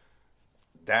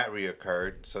 that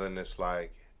reoccurred. So then it's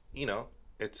like,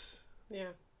 it's...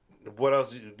 Yeah. What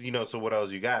else, so what else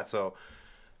you got? So,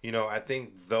 I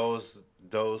think those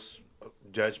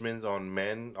judgments on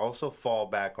men also fall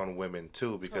back on women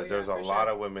too, because there's a lot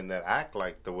of women that act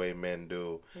like the way men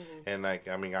do. And like,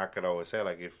 I mean, I could always say,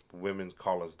 like, if women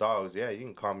call us dogs, yeah, you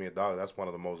can call me a dog. That's one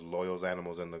of the most loyal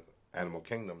animals in the animal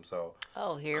kingdom. So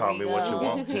call me what you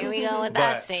want to. Here we go with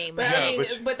that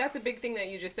statement. But that's a big thing that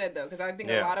you just said, though, because I think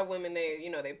a lot of women,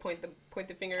 they point the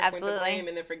finger, Absolutely. point the blame,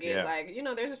 and then forget like,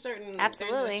 there's a certain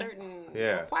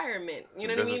requirement. You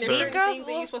know what I mean? There's certain things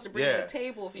that you're supposed to bring to the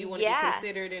table if you want to be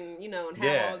considered and and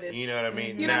have all this. You know what I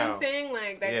mean? You know what I'm saying?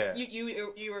 Like that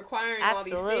you requiring all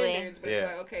these standards, but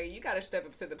it's like, okay, you got to step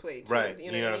up to the plate, too. Right?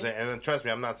 You know what I'm saying? And trust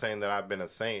me, I'm not saying that I've been a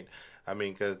saint. I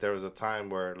mean, because there was a time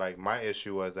where, like, my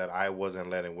issue was that I wasn't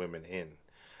letting women in.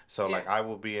 So, like, I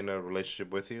will be in a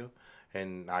relationship with you,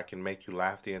 and I can make you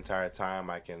laugh the entire time.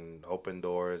 I can open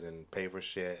doors and pay for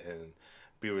shit and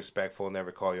be respectful,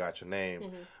 never call you out your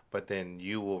name. But then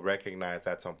you will recognize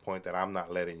at some point that I'm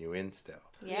not letting you in still.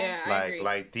 Yeah, like, I agree.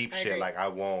 Like deep shit. Like, I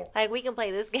won't. Like, we can play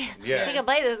this game. Yeah. We can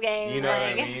play this game. You know what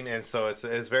I mean? And so it's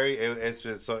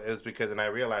because, and I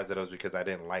realized that it was because I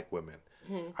didn't like women.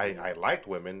 I liked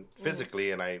women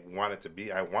physically, and I want to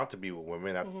be with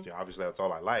women. Obviously, that's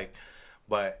all I like.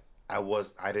 But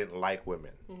I didn't like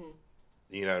women.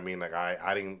 You know what I mean? Like,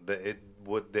 I didn't.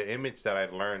 The image that I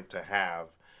learned to have,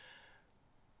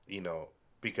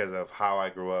 because of how I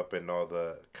grew up and all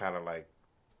the kind of like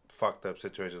fucked up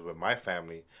situations with my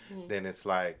family, then it's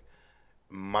like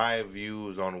my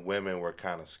views on women were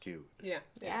kind of skewed.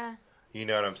 Yeah. You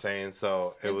know what I'm saying?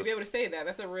 So to be able to say that,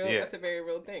 that's a very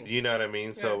real thing. You know what I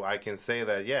mean? Yeah. So I can say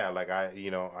that, like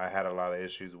I had a lot of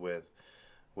issues with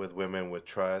women, with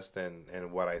trust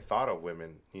and what I thought of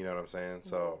women. You know what I'm saying?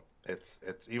 So it's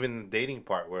even the dating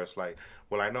part where it's like,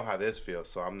 well, I know how this feels,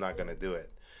 so I'm not gonna do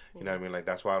it. You know what I mean? Like,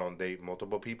 that's why I don't date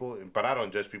multiple people. But I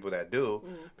don't judge people that do,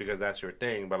 because that's your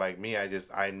thing. But like me, I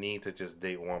need to just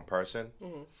date one person.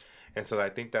 And so I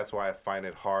think that's why I find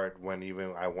it hard when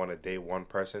even I want to date one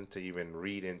person to even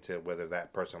read into whether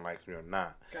that person likes me or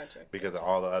not. Gotcha. Because of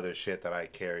all the other shit that I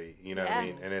carry, you know what I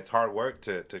mean? And it's hard work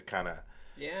to kind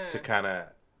of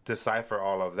decipher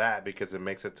all of that, because it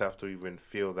makes it tough to even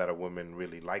feel that a woman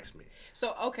really likes me.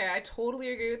 So, okay, I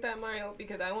totally agree with that, Mario,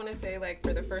 because I want to say, like,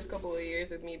 for the first couple of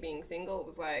years of me being single, it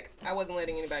was like, I wasn't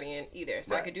letting anybody in either.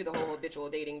 So I could do the whole habitual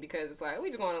dating, because it's like, we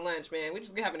just going to lunch, man. We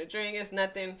just having a drink. It's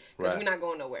nothing, because we're not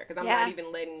going nowhere. Because I'm not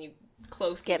even letting you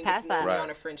close to get past that on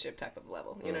a friendship type of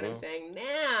level. You know what I'm saying?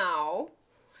 Now...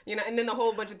 and then the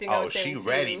whole bunch of things I was saying, she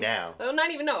ready now. Oh,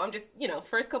 not even, no. I'm just,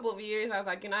 first couple of years, I was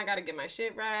like, I got to get my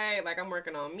shit right. Like, I'm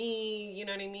working on me, you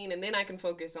know what I mean? And then I can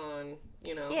focus on,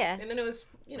 And then it was,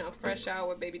 fresh out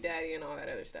with baby daddy and all that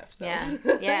other stuff. So.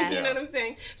 Yeah. You know what I'm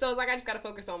saying? So I was like, I just got to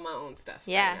focus on my own stuff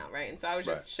right now, right? And so I was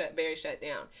just very shut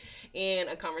down. And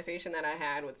a conversation that I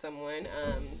had with someone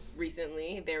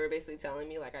recently, they were basically telling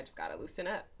me, like, I just got to loosen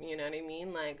up. You know what I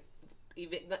mean? Like,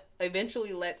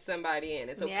 eventually let somebody in.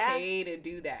 It's okay to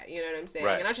do that. You know what I'm saying?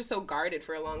 And I was just so guarded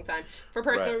for a long time for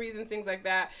personal reasons, things like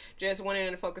that. Just wanting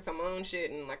to focus on my own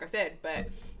shit, and like I said, but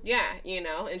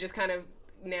and just kind of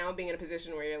now being in a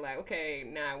position where you're like, okay,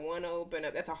 now I want to open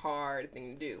up. That's a hard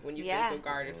thing to do when you've been so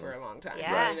guarded for a long time.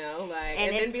 You know, like,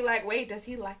 and then be like, wait, is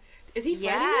he flirting with me?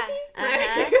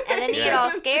 And then you get all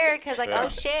scared because, like, oh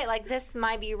shit, like, this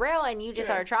might be real, and you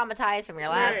just are traumatized from your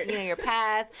last, your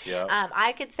past.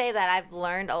 I could say that I've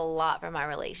learned a lot from my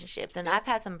relationships, and I've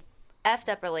had some effed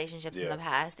up relationships in the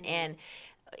past, and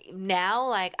now,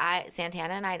 like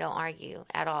Santana and I don't argue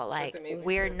at all. Like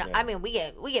we're not. I mean, we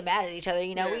get mad at each other.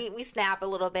 You know, we snap a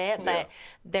little bit, but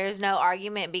there's no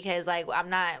argument because like I'm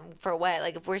not for what.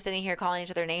 Like if we're sitting here calling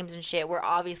each other names and shit, we're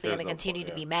obviously going to continue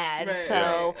to be mad. Right,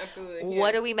 so absolutely,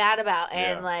 what are we mad about?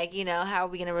 And like how are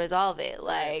we going to resolve it?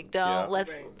 Like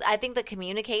let's. I think the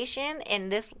communication in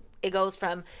this. It goes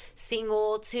from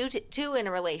single to in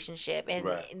a relationship and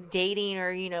dating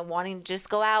or, wanting to just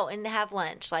go out and have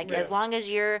lunch. Like, as long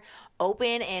as you're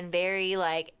open and very,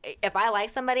 like, if I like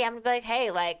somebody, I'm going to be like,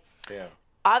 hey, like,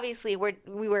 obviously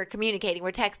we were communicating,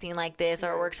 we're texting like this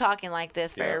or we're talking like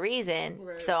this for a reason.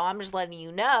 Right. So I'm just letting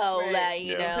you know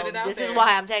that, this is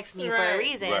why I'm texting you for a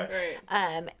reason.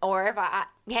 Right. Or if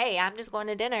hey, I'm just going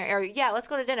to dinner or let's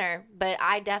go to dinner. But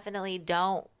I definitely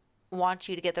don't want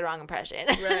you to get the wrong impression.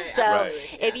 Right. So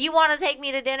if you want to take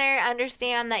me to dinner,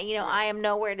 understand that I am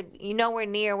nowhere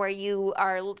near where you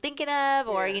are thinking of,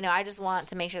 or I just want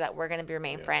to make sure that we're going to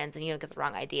remain friends, and you don't get the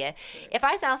wrong idea. If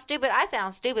I sound stupid, I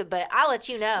sound stupid, but I'll let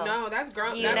you know. No, that's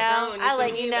grown. I'll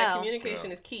let you know. That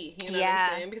communication is key. You know what I'm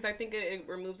saying? Because I think it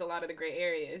removes a lot of the gray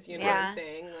areas. You know what I'm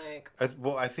saying? Like,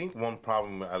 well, I think one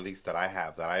problem, at least that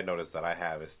I noticed that I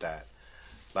have, is that,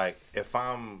 like, if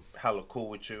I'm hella cool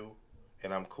with you,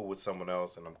 and I'm cool with someone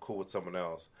else, and I'm cool with someone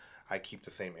else, I keep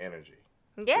the same energy.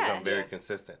 Yeah. Because I'm very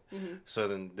consistent. Mm-hmm. So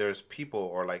then there's people,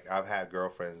 or like I've had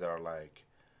girlfriends that are like,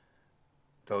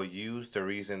 they'll use the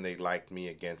reason they liked me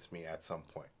against me at some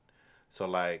point. So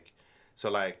like,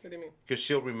 what do you mean? Because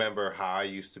she'll remember how I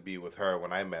used to be with her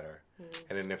when I met her. Mm-hmm.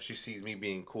 And then if she sees me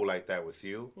being cool like that with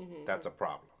you, that's a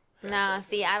problem. No,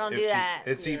 see, I don't do that.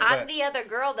 I'm the other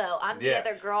girl, though. I'm the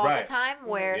other girl all the time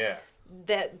where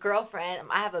the girlfriend,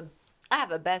 I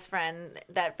have a best friend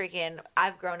that freaking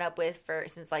I've grown up with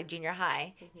since like junior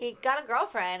high. Mm-hmm. He got a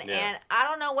girlfriend, and I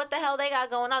don't know what the hell they got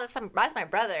going on. That's my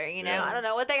brother, I don't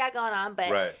know what they got going on,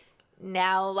 but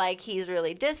now like he's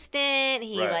really distant.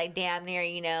 He like damn near,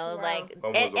 like,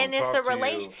 and it's the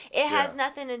relation. It has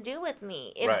nothing to do with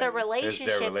me. It's the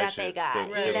relationship that they got,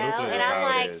 And I'm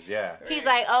like, he's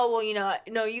like, oh well,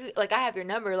 no, you like I have your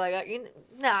number, like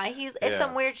it's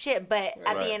some weird shit, but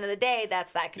at the end of the day,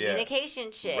 that's that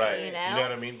communication shit, You know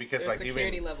what I mean? Because there's like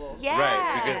security levels,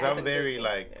 right? Because I'm very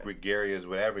like gregarious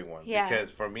with everyone.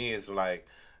 Because for me, it's like,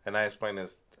 and I explained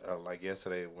this. Like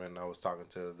yesterday when I was talking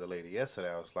to the lady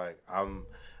yesterday, I was like,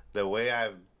 the way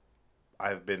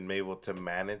I've been able to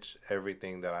manage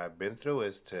everything that I've been through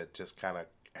is to just kind of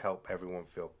help everyone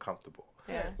feel comfortable.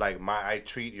 Yeah. Like I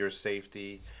treat your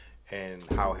safety and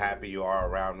how happy you are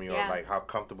around me, or like how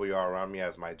comfortable you are around me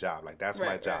as my job. Like that's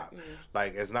my job. Right. Mm-hmm.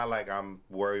 Like it's not like I'm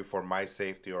worried for my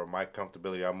safety or my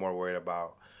comfortability. I'm more worried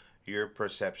about your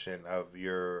perception of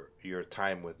your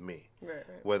time with me. Right.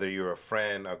 Whether you're a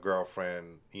friend, a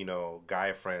girlfriend,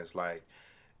 guy friends, like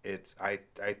I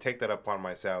take that upon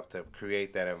myself to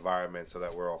create that environment so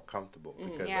that we're all comfortable.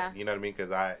 Because you know what I mean?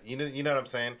 Because you know what I'm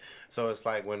saying? So it's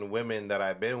like when women that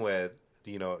I've been with,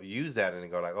 use that and they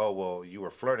go like, oh, well, you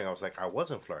were flirting. I was like, I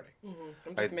wasn't flirting. Mm-hmm.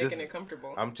 I'm just making it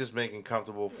comfortable. I'm just making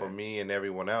comfortable for me and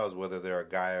everyone else, whether they're a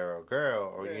guy or a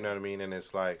girl, or you know what I mean? And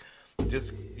it's like,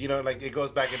 just, like it goes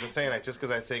back into saying like, just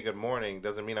because I say good morning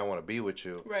doesn't mean I want to be with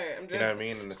you. Right. You know what I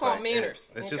mean? And it's called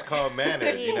manners. It's just called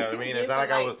manners. You know what I mean? It's not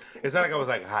like I was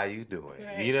like, how you doing?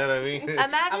 Right. You know what I mean?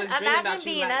 Imagine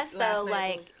being us though,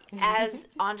 like, as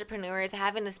entrepreneurs,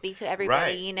 having to speak to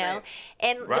everybody, and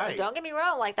don't get me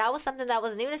wrong, like that was something that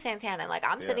was new to Santana. Like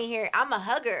I'm sitting here, I'm a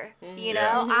hugger,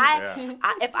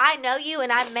 if I know you and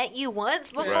I met you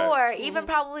once before, even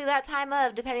probably that time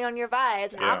of, depending on your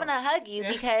vibes, I'm gonna hug you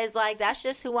because like that's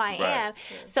just who I am.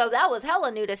 So that was hella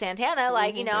new to Santana.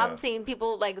 Like I'm seeing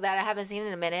people like that I haven't seen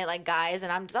in a minute, like guys,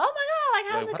 and I'm just, oh my god, like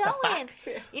how's it going?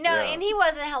 And he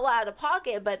wasn't hella out of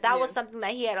pocket, but that was something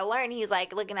that he had to learn. He's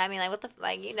like looking at me like, what the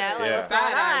like, like what's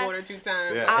going on? 1 or 2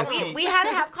 times. We had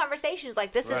to have conversations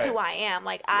like, this is who I am.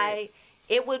 Like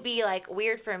it would be like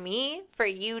weird for me for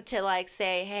you to like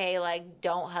say, hey, like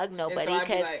don't hug nobody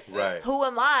because who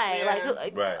am I?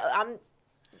 Like I'm.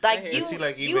 Like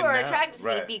you are attracted to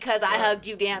me because I hugged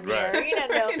you damn near.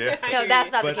 No,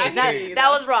 that's not the case. That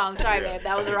was wrong. Sorry, babe.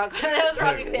 That was a wrong. That was a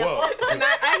wrong example.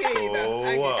 I hear you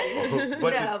though.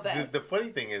 But the funny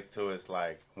thing is too is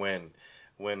like when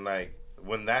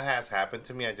that has happened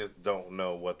to me, I just don't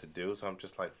know what to do. So I'm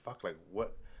just like, fuck, like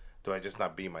what? do I just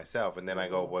not be myself? And then I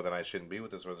go, well, then I shouldn't be with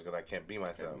this person because I can't be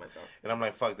myself. And I'm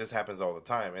like, fuck, this happens all the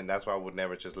time. And that's why I would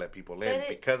never just let people in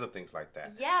because of things like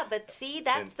that. Yeah, but see,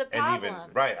 that's the problem.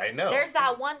 Right, I know. There's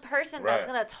that one person that's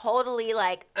going to totally,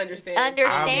 like, understand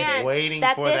I'm waiting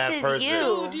that for this that is person. you.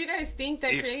 So, do you guys think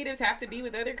that creatives have to be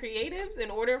with other creatives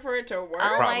in order for it to work?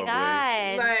 Oh, Probably. my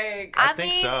God. Like, I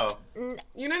think so.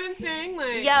 You know what I'm saying?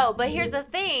 Like, Yo, but here's the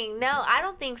thing. No, I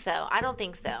don't think so.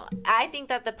 I think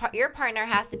that your partner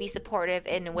has to be supportive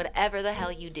in whatever the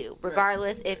hell you do,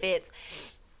 regardless if it's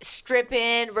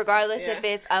stripping, regardless if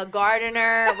it's a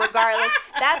gardener, regardless.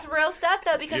 That's real stuff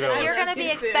though, because if you're gonna be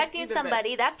expecting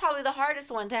somebody, that's probably the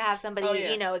hardest one to have somebody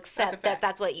accept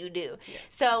that's what you do. Yeah.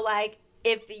 So like,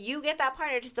 if you get that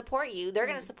partner to support you, they're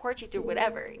gonna support you through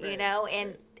whatever, you know,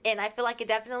 and I feel like it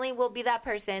definitely will be that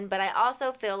person, but I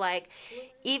also feel like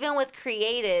even with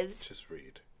creatives, just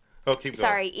read. Oh, keep going.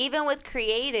 Sorry, even with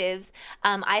creatives,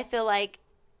 I feel like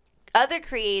other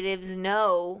creatives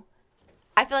know.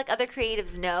 I feel like other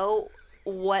creatives know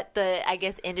what the, I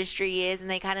guess, industry is,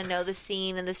 and they kind of know the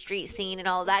scene and the street scene and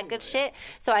all that good shit.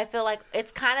 So I feel like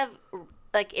it's kind of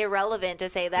like irrelevant to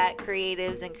say that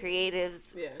creatives and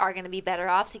creatives are going to be better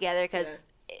off together because.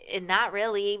 Not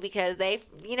really, because they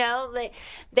know,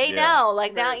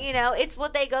 like now, you know, it's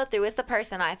what they go through. It's the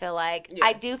person, I feel like.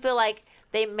 I do feel like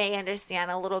they may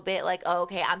understand a little bit, like, oh,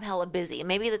 okay, I'm hella busy.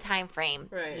 Maybe the time frame,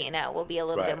 you know, will be a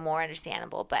little bit more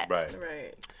understandable. But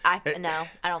I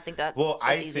don't think that. Well,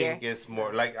 I think it's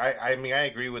more like I mean, I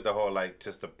agree with the whole like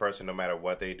just the person, no matter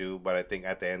what they do. But I think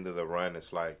at the end of the run,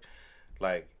 it's like.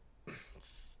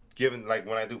 Given like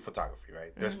when I do photography,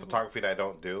 right? There's photography that I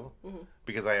don't do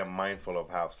because I am mindful of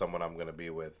how someone I'm going to be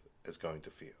with is going to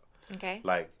feel. Okay.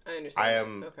 Like I understand. I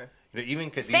am. Okay. Even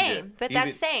Khadijah. Same, but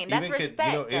that's same. That's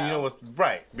respect. You know what's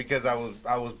right because I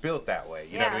was built that way.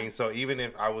 You know what I mean? So even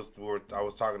if I was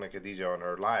talking to Khadijah on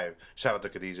her live. Shout out to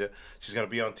Khadijah. She's gonna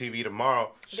be on TV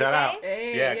tomorrow. Shout out.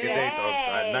 Hey, good day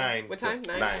at 9. What time?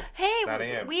 9. Hey, 9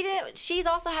 a.m. we did. She's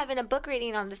also having a book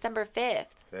reading on December 5th.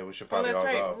 Yeah, we should probably all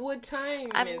right. go. What time?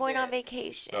 I'm going on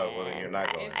vacation. Oh, well, then you're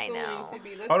not going. I know.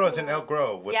 Oh no, it's in Elk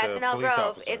Grove with the it's in Elk police Grove.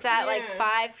 officer. It's at like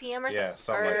 5 p.m. or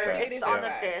something like that. It's on the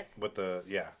 5th. With the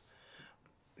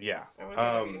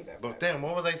but then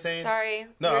what was I saying? Sorry.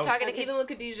 No, we were talking to even with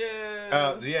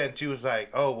Khadijah. And she was like,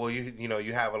 "Oh, well, you know,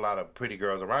 you have a lot of pretty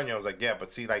girls around you." I was like, "Yeah,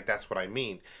 but see, like that's what I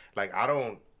mean. Like I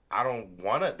don't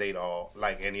want to date all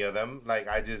like any of them. Like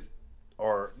I just."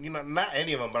 Or, you know, not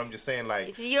any of them, but I'm just saying,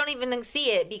 like... So you don't even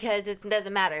see it because it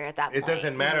doesn't matter at that point. It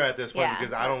doesn't matter at this point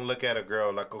because I don't look at a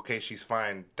girl like, okay, she's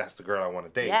fine. That's the girl I want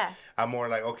to date. Yeah. I'm more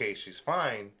like, okay, she's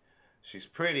fine. She's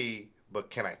pretty,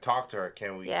 but can I talk to her?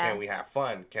 Can we have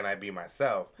fun? Can I be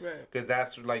myself? Right. Because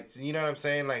that's, like, you know what I'm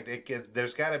saying? Like,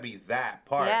 there's got to be that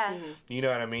part. Yeah. You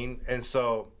know what I mean? And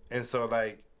so,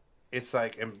 like... It's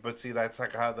like, but see, that's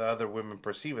like how the other women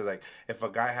perceive it. Like, if a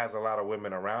guy has a lot of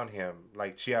women around him,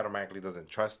 like, she automatically doesn't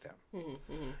trust him.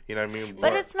 You know what I mean?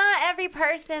 But it's not every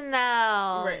person, though.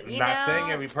 Right. Not saying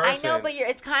every person. I know, but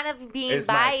it's kind of being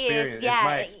biased.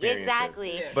 Yeah, it's my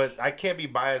exactly. Yeah. But I can't be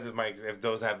biased if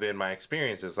those have been my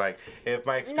experiences. Like, if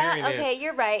my experience okay,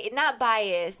 you're right. Not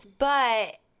biased,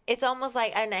 but it's almost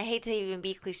like, and I hate to even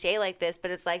be cliche like this,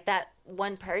 but it's like that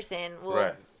one person will...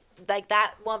 Right. Like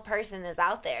that one person is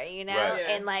out there, you know,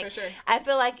 and like I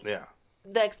feel like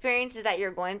the experiences that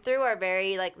you're going through are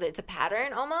very like it's a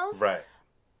pattern almost, right?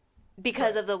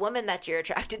 Because of the woman that you're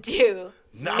attracted to.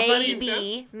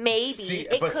 Maybe see,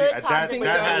 it could possibly be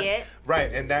it,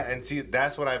 right? And see,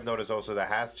 that's what I've noticed also that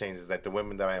has changed is that the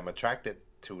women that I am attracted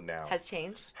to now has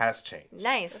changed.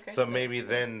 Nice. Okay. So maybe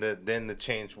then the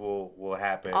change will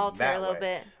happen. Alter a little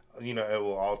bit. You know, it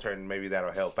will alter and maybe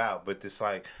that'll help out. But it's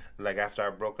like after I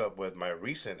broke up with my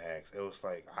recent ex, it was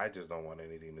like I just don't want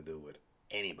anything to do with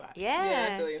anybody.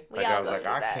 Yeah, I feel you. Like I was like,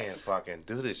 I can't fucking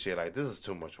do this shit. Like this is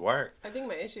too much work. I think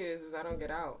my issue is I don't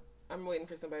get out. I'm waiting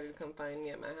for somebody to come find me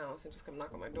at my house and just come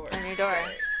knock on my door. On your door.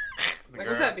 Like,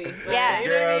 what's up, B? Like, yeah. You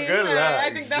know what I mean? Good luck. I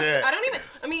think that's. I don't even.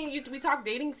 I mean, we talk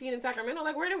dating scene in Sacramento.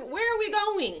 Like, where are we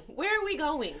going? Where are we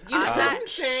going? You know what I'm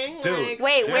saying? Dude, like,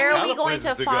 wait, where are we going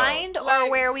to find, or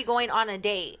where are we going on a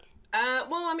date?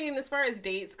 Well, I mean, as far as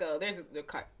dates go, there's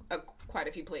quite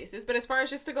a few places, but as far as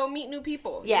just to go meet new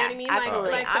people, you know what I mean?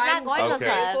 Absolutely. Like, I'm not going to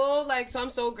a club. Like, so I'm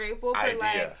so grateful for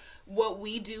like what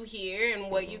we do here and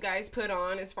what you guys put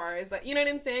on as far as like, you know what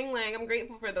I'm saying? Like, I'm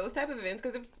grateful for those type of events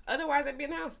because otherwise I'd be in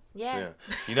the house. Yeah.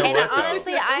 You know and what?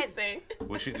 Honestly,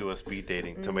 we should do a speed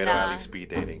dating, Tomato Alley speed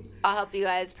dating. I'll help you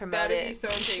guys promote That'd it. be so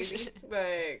crazy.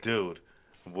 Like, dude.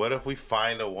 What if we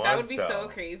find a one? That would be so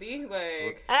crazy.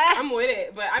 Like, I'm with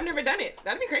it, but I've never done it.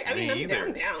 That'd be great. I mean,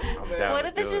 I'm down. But down. What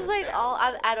if it's just like all?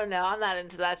 I don't know. I'm not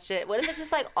into that shit. What if it's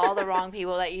just like all the wrong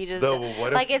people that you just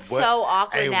it's so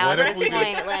awkward now at this point.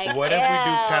 Like, what if we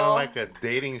do kind of like a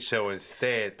dating show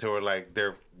instead, to where like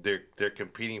they're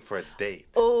competing for a date?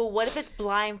 Oh, what if it's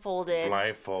blindfolded?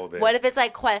 What if it's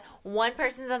like one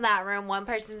person's in that room, one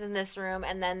person's in this room,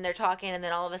 and then they're talking, and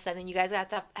then all of a sudden you guys have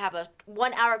to have a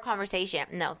 1 hour conversation.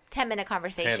 No, 10-minute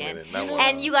conversation. 10 minutes, not 1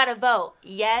 and hour. you got to vote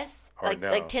yes. Or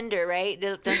no. Like Tinder, right?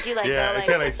 Don't you like yeah, go like,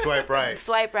 kind of like swipe right.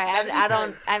 Swipe right.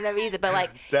 I've never used it, but like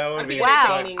that would be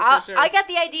wow. Sure. I got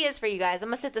the ideas for you guys. I'm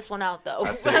gonna sit this one out though.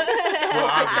 Well,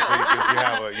 obviously,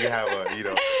 because you have a, you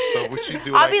know. But what you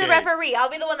do? I'll be the referee. I'll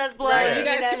be the one that's blowing. Right, you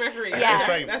guys can referee. Yeah. It's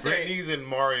like That's Britney's and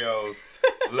Mario's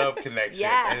love connection,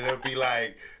 Yeah. and it'll be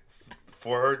like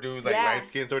for her dudes like light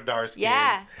skins or dark skins.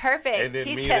 Yeah, perfect. And then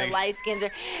He said light skins.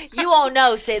 You won't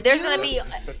know, Sid. There's gonna be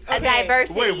a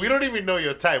diversity. Wait, we don't even know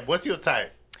your type. What's your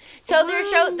type? So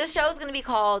the show is gonna be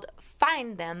called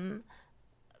Find Them.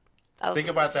 Think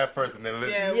about that first, and then I'm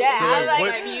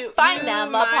like, find them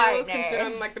a Miles partner. can sit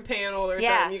on like the panel or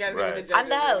Yeah. something. You guys Right. be the judges. I'm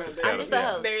the host. I'm just the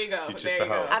host. There you go. You're just There the you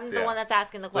go. host. I'm the one that's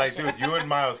asking the Like, questions. dude, you and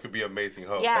Miles could be amazing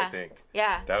hosts. Yeah. I think.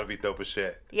 Yeah. That would be dope as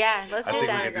shit. Yeah, let's I do think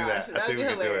that. we could do that. I That'd think be we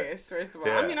could do it. hilarious. First of all,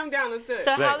 Yeah. I mean, I'm down. Let's do it.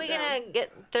 So how are we Like- gonna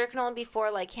get? There can only be 4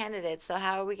 like candidates. So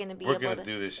how are we gonna be We're able gonna to?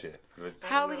 do this shit.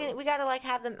 How are we gonna? We gotta like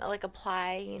have them like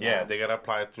apply. You know? Yeah, they gotta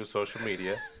apply it through social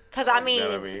media. Because I mean, You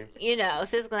know what I mean? you know,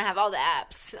 Sid's gonna have all the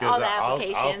apps, all the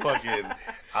applications.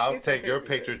 I'll take your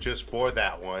picture just for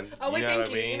that one. Oh, wait, you know thank what I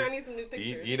you. mean? You know, I need some new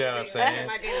pictures. You know what I'm Yeah, saying?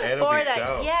 my game. It'll For be that,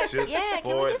 dope. yeah, Just yeah. Can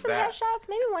for we get some that. headshots?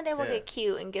 Maybe one day we'll Yeah. get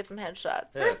cute and get some headshots.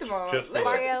 Yeah. First of all, Just let's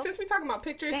for Mario. since we're talking about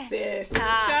pictures, sis,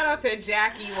 Ah. shout out to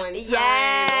Jackie one time.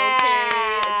 Yeah.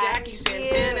 Okay, Jackie Cute,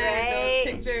 Santana. right?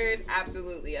 Those pictures,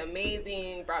 absolutely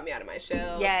amazing. Brought me out of my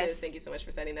shell. Yes. Sis, thank you so much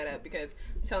for setting that up because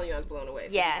I'm telling you, I was blown away.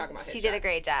 So Yeah, talking about she did a headshots.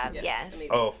 great job. Yes, Yes. amazing.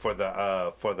 Oh, for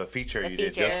the feature The you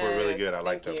did. feature. Those were really good. I Yes,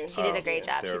 like thank them. you. She did a great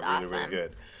job. They're She's really, awesome. really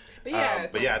good. But yeah,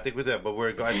 But yeah, I think we did. But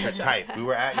we're going to your type. We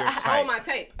were at your type. Oh, my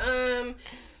type.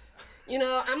 You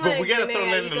know, I'm But like, we gotta Janae start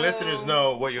letting the Aiko. listeners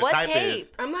know what your What type tape?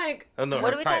 is. I'm like, Oh no,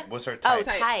 What her are we type. talking- What's her Oh,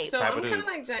 type? type. So Type I'm of kind of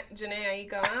dude. like Janae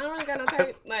Aiko. I don't really got no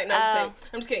type. Like, no,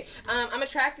 I'm just kidding. I'm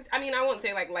attracted. I mean, I won't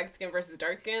say like light skin versus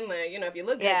dark skin. Like, you know, if you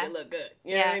look good, Yeah. you look good.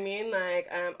 You know Yeah. what I mean?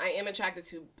 Like, I am attracted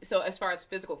to. So as far as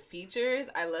physical features,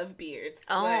 I love beards.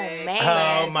 Oh, Like, man.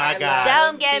 Oh my I God. love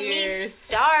Don't get me beards.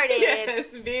 started Yes,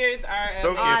 beards are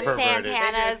Don't get on perverted.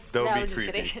 Santana's. Don't no, be I'm just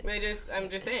creepy. kidding. I'm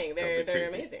just saying, Don't they're be creepy.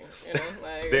 amazing. You know,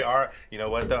 like They are. You know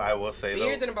what though? I will say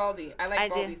beards though. and a baldy. I like I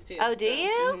do. baldies too. Oh, do So,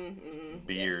 you?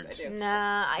 Beards. Yes, I do.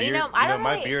 Nah, Beard, you know, I don't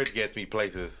my really- beard gets me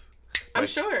places. I'm My-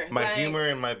 sure, My like- humor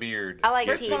and my beard. I like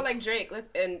gets First teeth. of all, like Drake,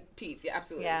 and teeth, yeah,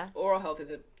 absolutely. Yeah. Oral health is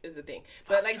a thing,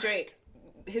 but like Drake,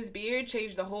 his beard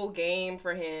changed the whole game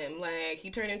for him. Like he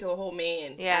turned into a whole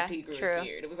man Yeah, after he grew true. his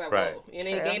beard. It was like Right. whoa, and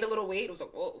then True. he gained a little weight. It was like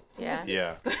whoa. who Yeah. is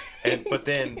Yeah. this? But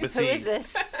then Who see, is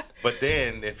this? but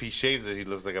then if he shaves it, he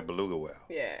looks like a beluga whale.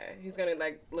 Yeah, he's gonna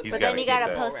like look. He's But gotta then you keep got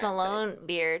a that. Post Malone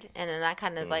beard, and then that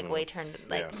kind of like way turned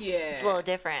like Yeah. Yeah, it's a little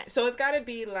different. So it's got to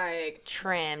be like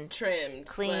Trimmed. trimmed,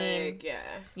 Clean. Like, yeah,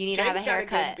 You need to have a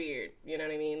Drake's got haircut. good beard. You know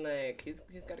what I mean? Like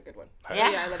he's got a good one.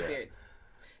 Yeah. I love beards.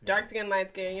 Dark skin, light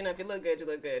skin. You know, if you look good, you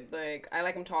look good. Like I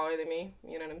like him taller than me.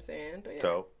 You know what I'm saying? But yeah.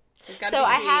 Dope. It's gotta So be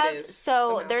I have creative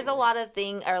so there's a somehow. lot of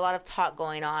a lot of talk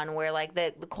going on where like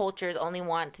the cultures only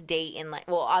want to date in like,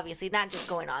 well, obviously not just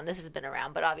going on, this has been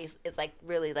around, but obviously it's like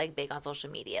really like big on social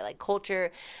media, like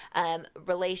culture,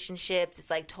 relationships. It's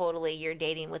like totally you're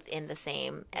dating within the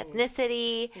same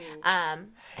ethnicity. How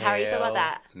do you feel about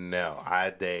that? No,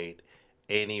 I date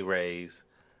any race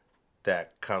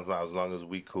that comes out as long as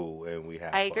we cool and we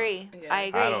have. I fun. agree. Yeah. I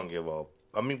agree. I don't give up.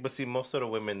 I mean, but see, most of the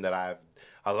women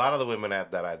a lot of the women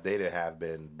that I've dated have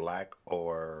been black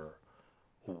or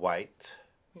white,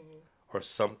 or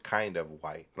some kind of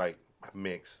white, like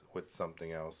mixed with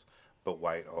something else, but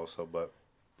white also. But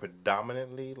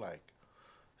predominantly, like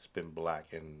it's been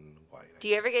black and white. Do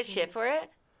you ever get shit for it?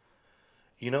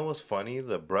 You know what's funny?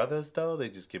 The brothers though, they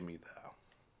just give me the.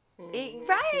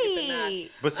 Right.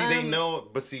 But see, they know.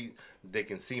 But see, they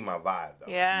can see my vibe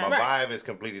though. Yeah. My Right. vibe is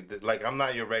completely like I'm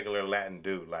not your regular Latin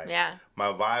dude. Like, Yeah. my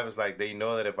vibe is like they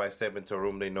know that if I step into a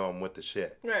room, they know I'm with the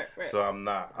shit. Right, right. So I'm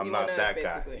not You not want us, that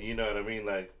guy. basically. You know what I mean?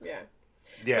 Like, Yeah.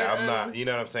 yeah, But, I'm not. You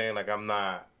know what I'm saying? Like, I'm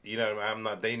not. You know, I'm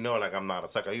not. They know like I'm not a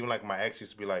sucker. Even like my ex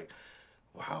used to be like,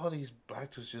 well, how are these black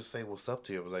dudes just say what's up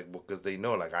to you? I was like, well, because they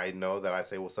know. Like, I know that I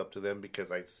say what's up to them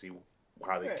because I see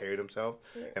how they Right. carry themselves,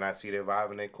 Right. and I see their vibe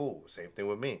and they cool. Same thing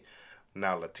with me.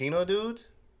 Now Latino dudes,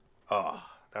 oh,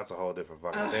 that's a whole different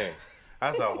fucking thing.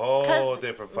 That's a whole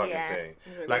different fucking yeah. thing.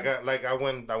 Like I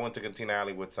went to Cantina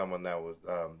Alley with someone that was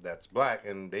that's black,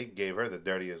 and they gave her the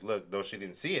dirtiest look, though she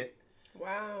didn't see it.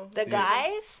 Wow. The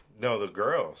guys? No, the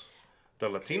girls, the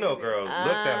Latino girls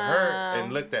looked at her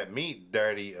and looked at me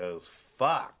dirty as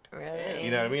fuck. Really?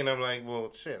 You know what I mean? I'm like,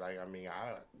 well, shit. Like, I mean,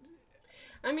 I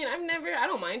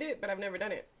don't mind it, but I've never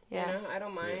done it. Yeah. You know, I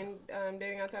don't mind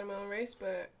dating outside of my own race,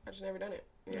 but I just never done it.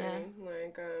 You know what I mean?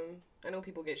 Like, I know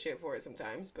people get shit for it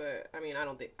sometimes, but I mean,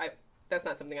 that's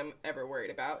not something I'm ever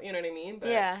worried about. You know what I mean? But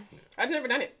yeah. I've never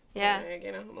done it. Yeah. Like,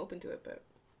 you know, I'm open to it, but.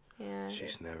 Yeah.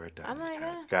 she's never done I'm it,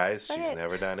 like, guys. She's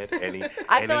never done it.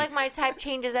 I feel like my type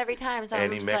changes every time. So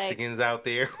any I'm Mexicans out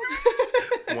there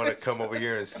want to come over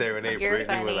here and serenade You're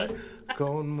Brittany with funny. like,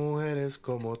 con mujeres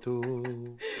como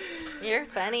tú. You're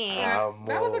funny.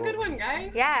 That was a good one,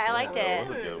 guys. Yeah, I liked That it.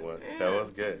 was a good one. Yeah. That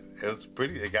was good. It was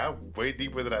pretty. It got way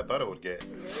deeper than I thought it would get.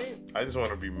 I just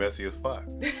want to be messy as fuck.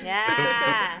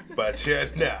 Yeah. But yeah,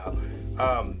 now.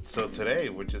 So today,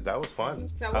 that was fun.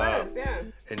 That was,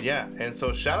 yeah. And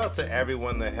so shout out to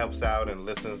everyone that helps out and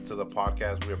listens to the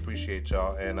podcast. We appreciate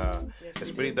y'all, and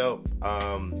it's pretty dope.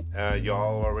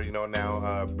 Y'all already know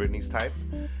now. Brittany's type.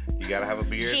 You gotta have a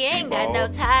beard. She ain't be got no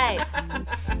bald. type.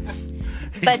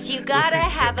 But you gotta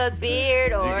have a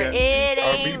beard or it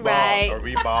ain't right. Or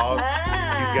be bald.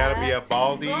 He's gotta be a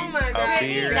baldy, Oh my a God.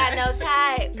 He beard, got no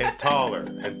type. and taller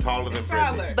than Brittany.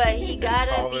 Taller. But he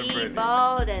gotta Taller be Brittany.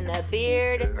 bald and a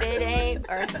beard if it ain't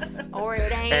or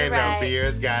it ain't And right. the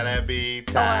beard's gotta be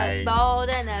Or tight. bald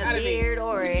and a Gotta be. beard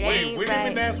or it Wait, ain't we didn't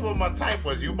even right. ask what my type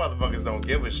was. You motherfuckers don't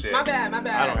give a shit. My bad.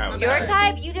 I don't have a Your type.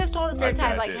 type? You just told us your I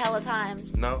type like did. hella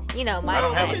times. No. You know, my I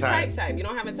don't have type. a What's your type. type? You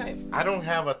don't have a type. I don't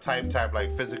have a type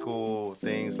like physical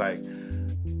things like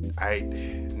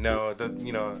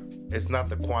it's not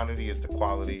the quantity, it's the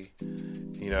quality,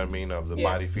 you know what I mean, of the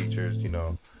body features, you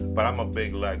know. But I'm a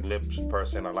big like lips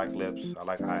person. I like lips, I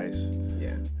like eyes.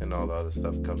 Yeah. And all the other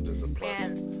stuff comes as a plus.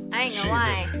 Man, I ain't gonna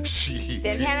lie.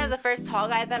 Santana's the first tall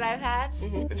guy that I've had.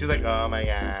 And she's like, oh my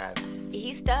god.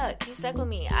 He stuck with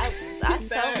me. That's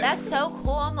so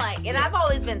cool. I'm like, and I've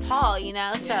always been tall, you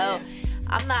know, so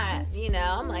I'm not, you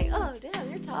know, I'm like, oh damn,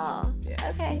 you're tall. Yeah.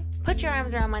 Okay, put your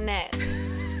arms around my neck.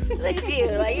 Look at you,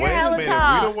 like you're Wait a hella minute, we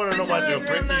tall. don't want to know about your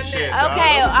freaky shit.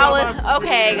 Okay,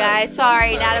 okay, guys.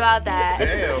 Sorry, not about that.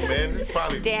 Damn, man, it's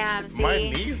probably. Damn, see. My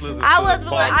knees listen I to was the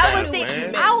podcast,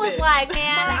 thinking, man. I was like,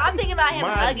 man, I'm thinking about him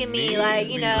My hugging me, knees like,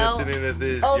 you be know, listening to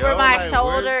this. over Yo, my like,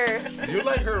 shoulders. You're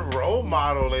like her role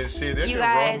model and shit. That's You your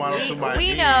guys, role model to my we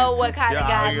knees. know what kind of Y'all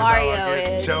guy here Mario now, get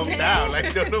is. Choked out.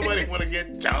 Like, don't nobody want to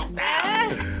get choked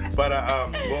out. But,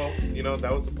 well, you know,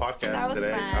 that was the podcast That was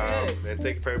today. fun. And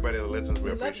thank you for everybody that listens.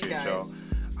 We Love you appreciate guys. y'all.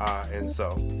 And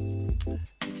so, you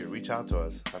can reach out to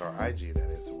us at our IG, that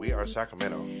is, We Are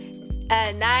Sacramento.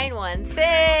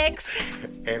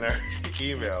 916. And our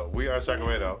email,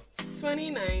 wearesacramento@gmail.com.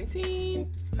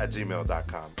 2019. And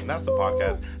that's the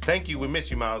podcast. Thank you. We miss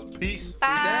you, Miles. Peace.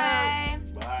 Bye.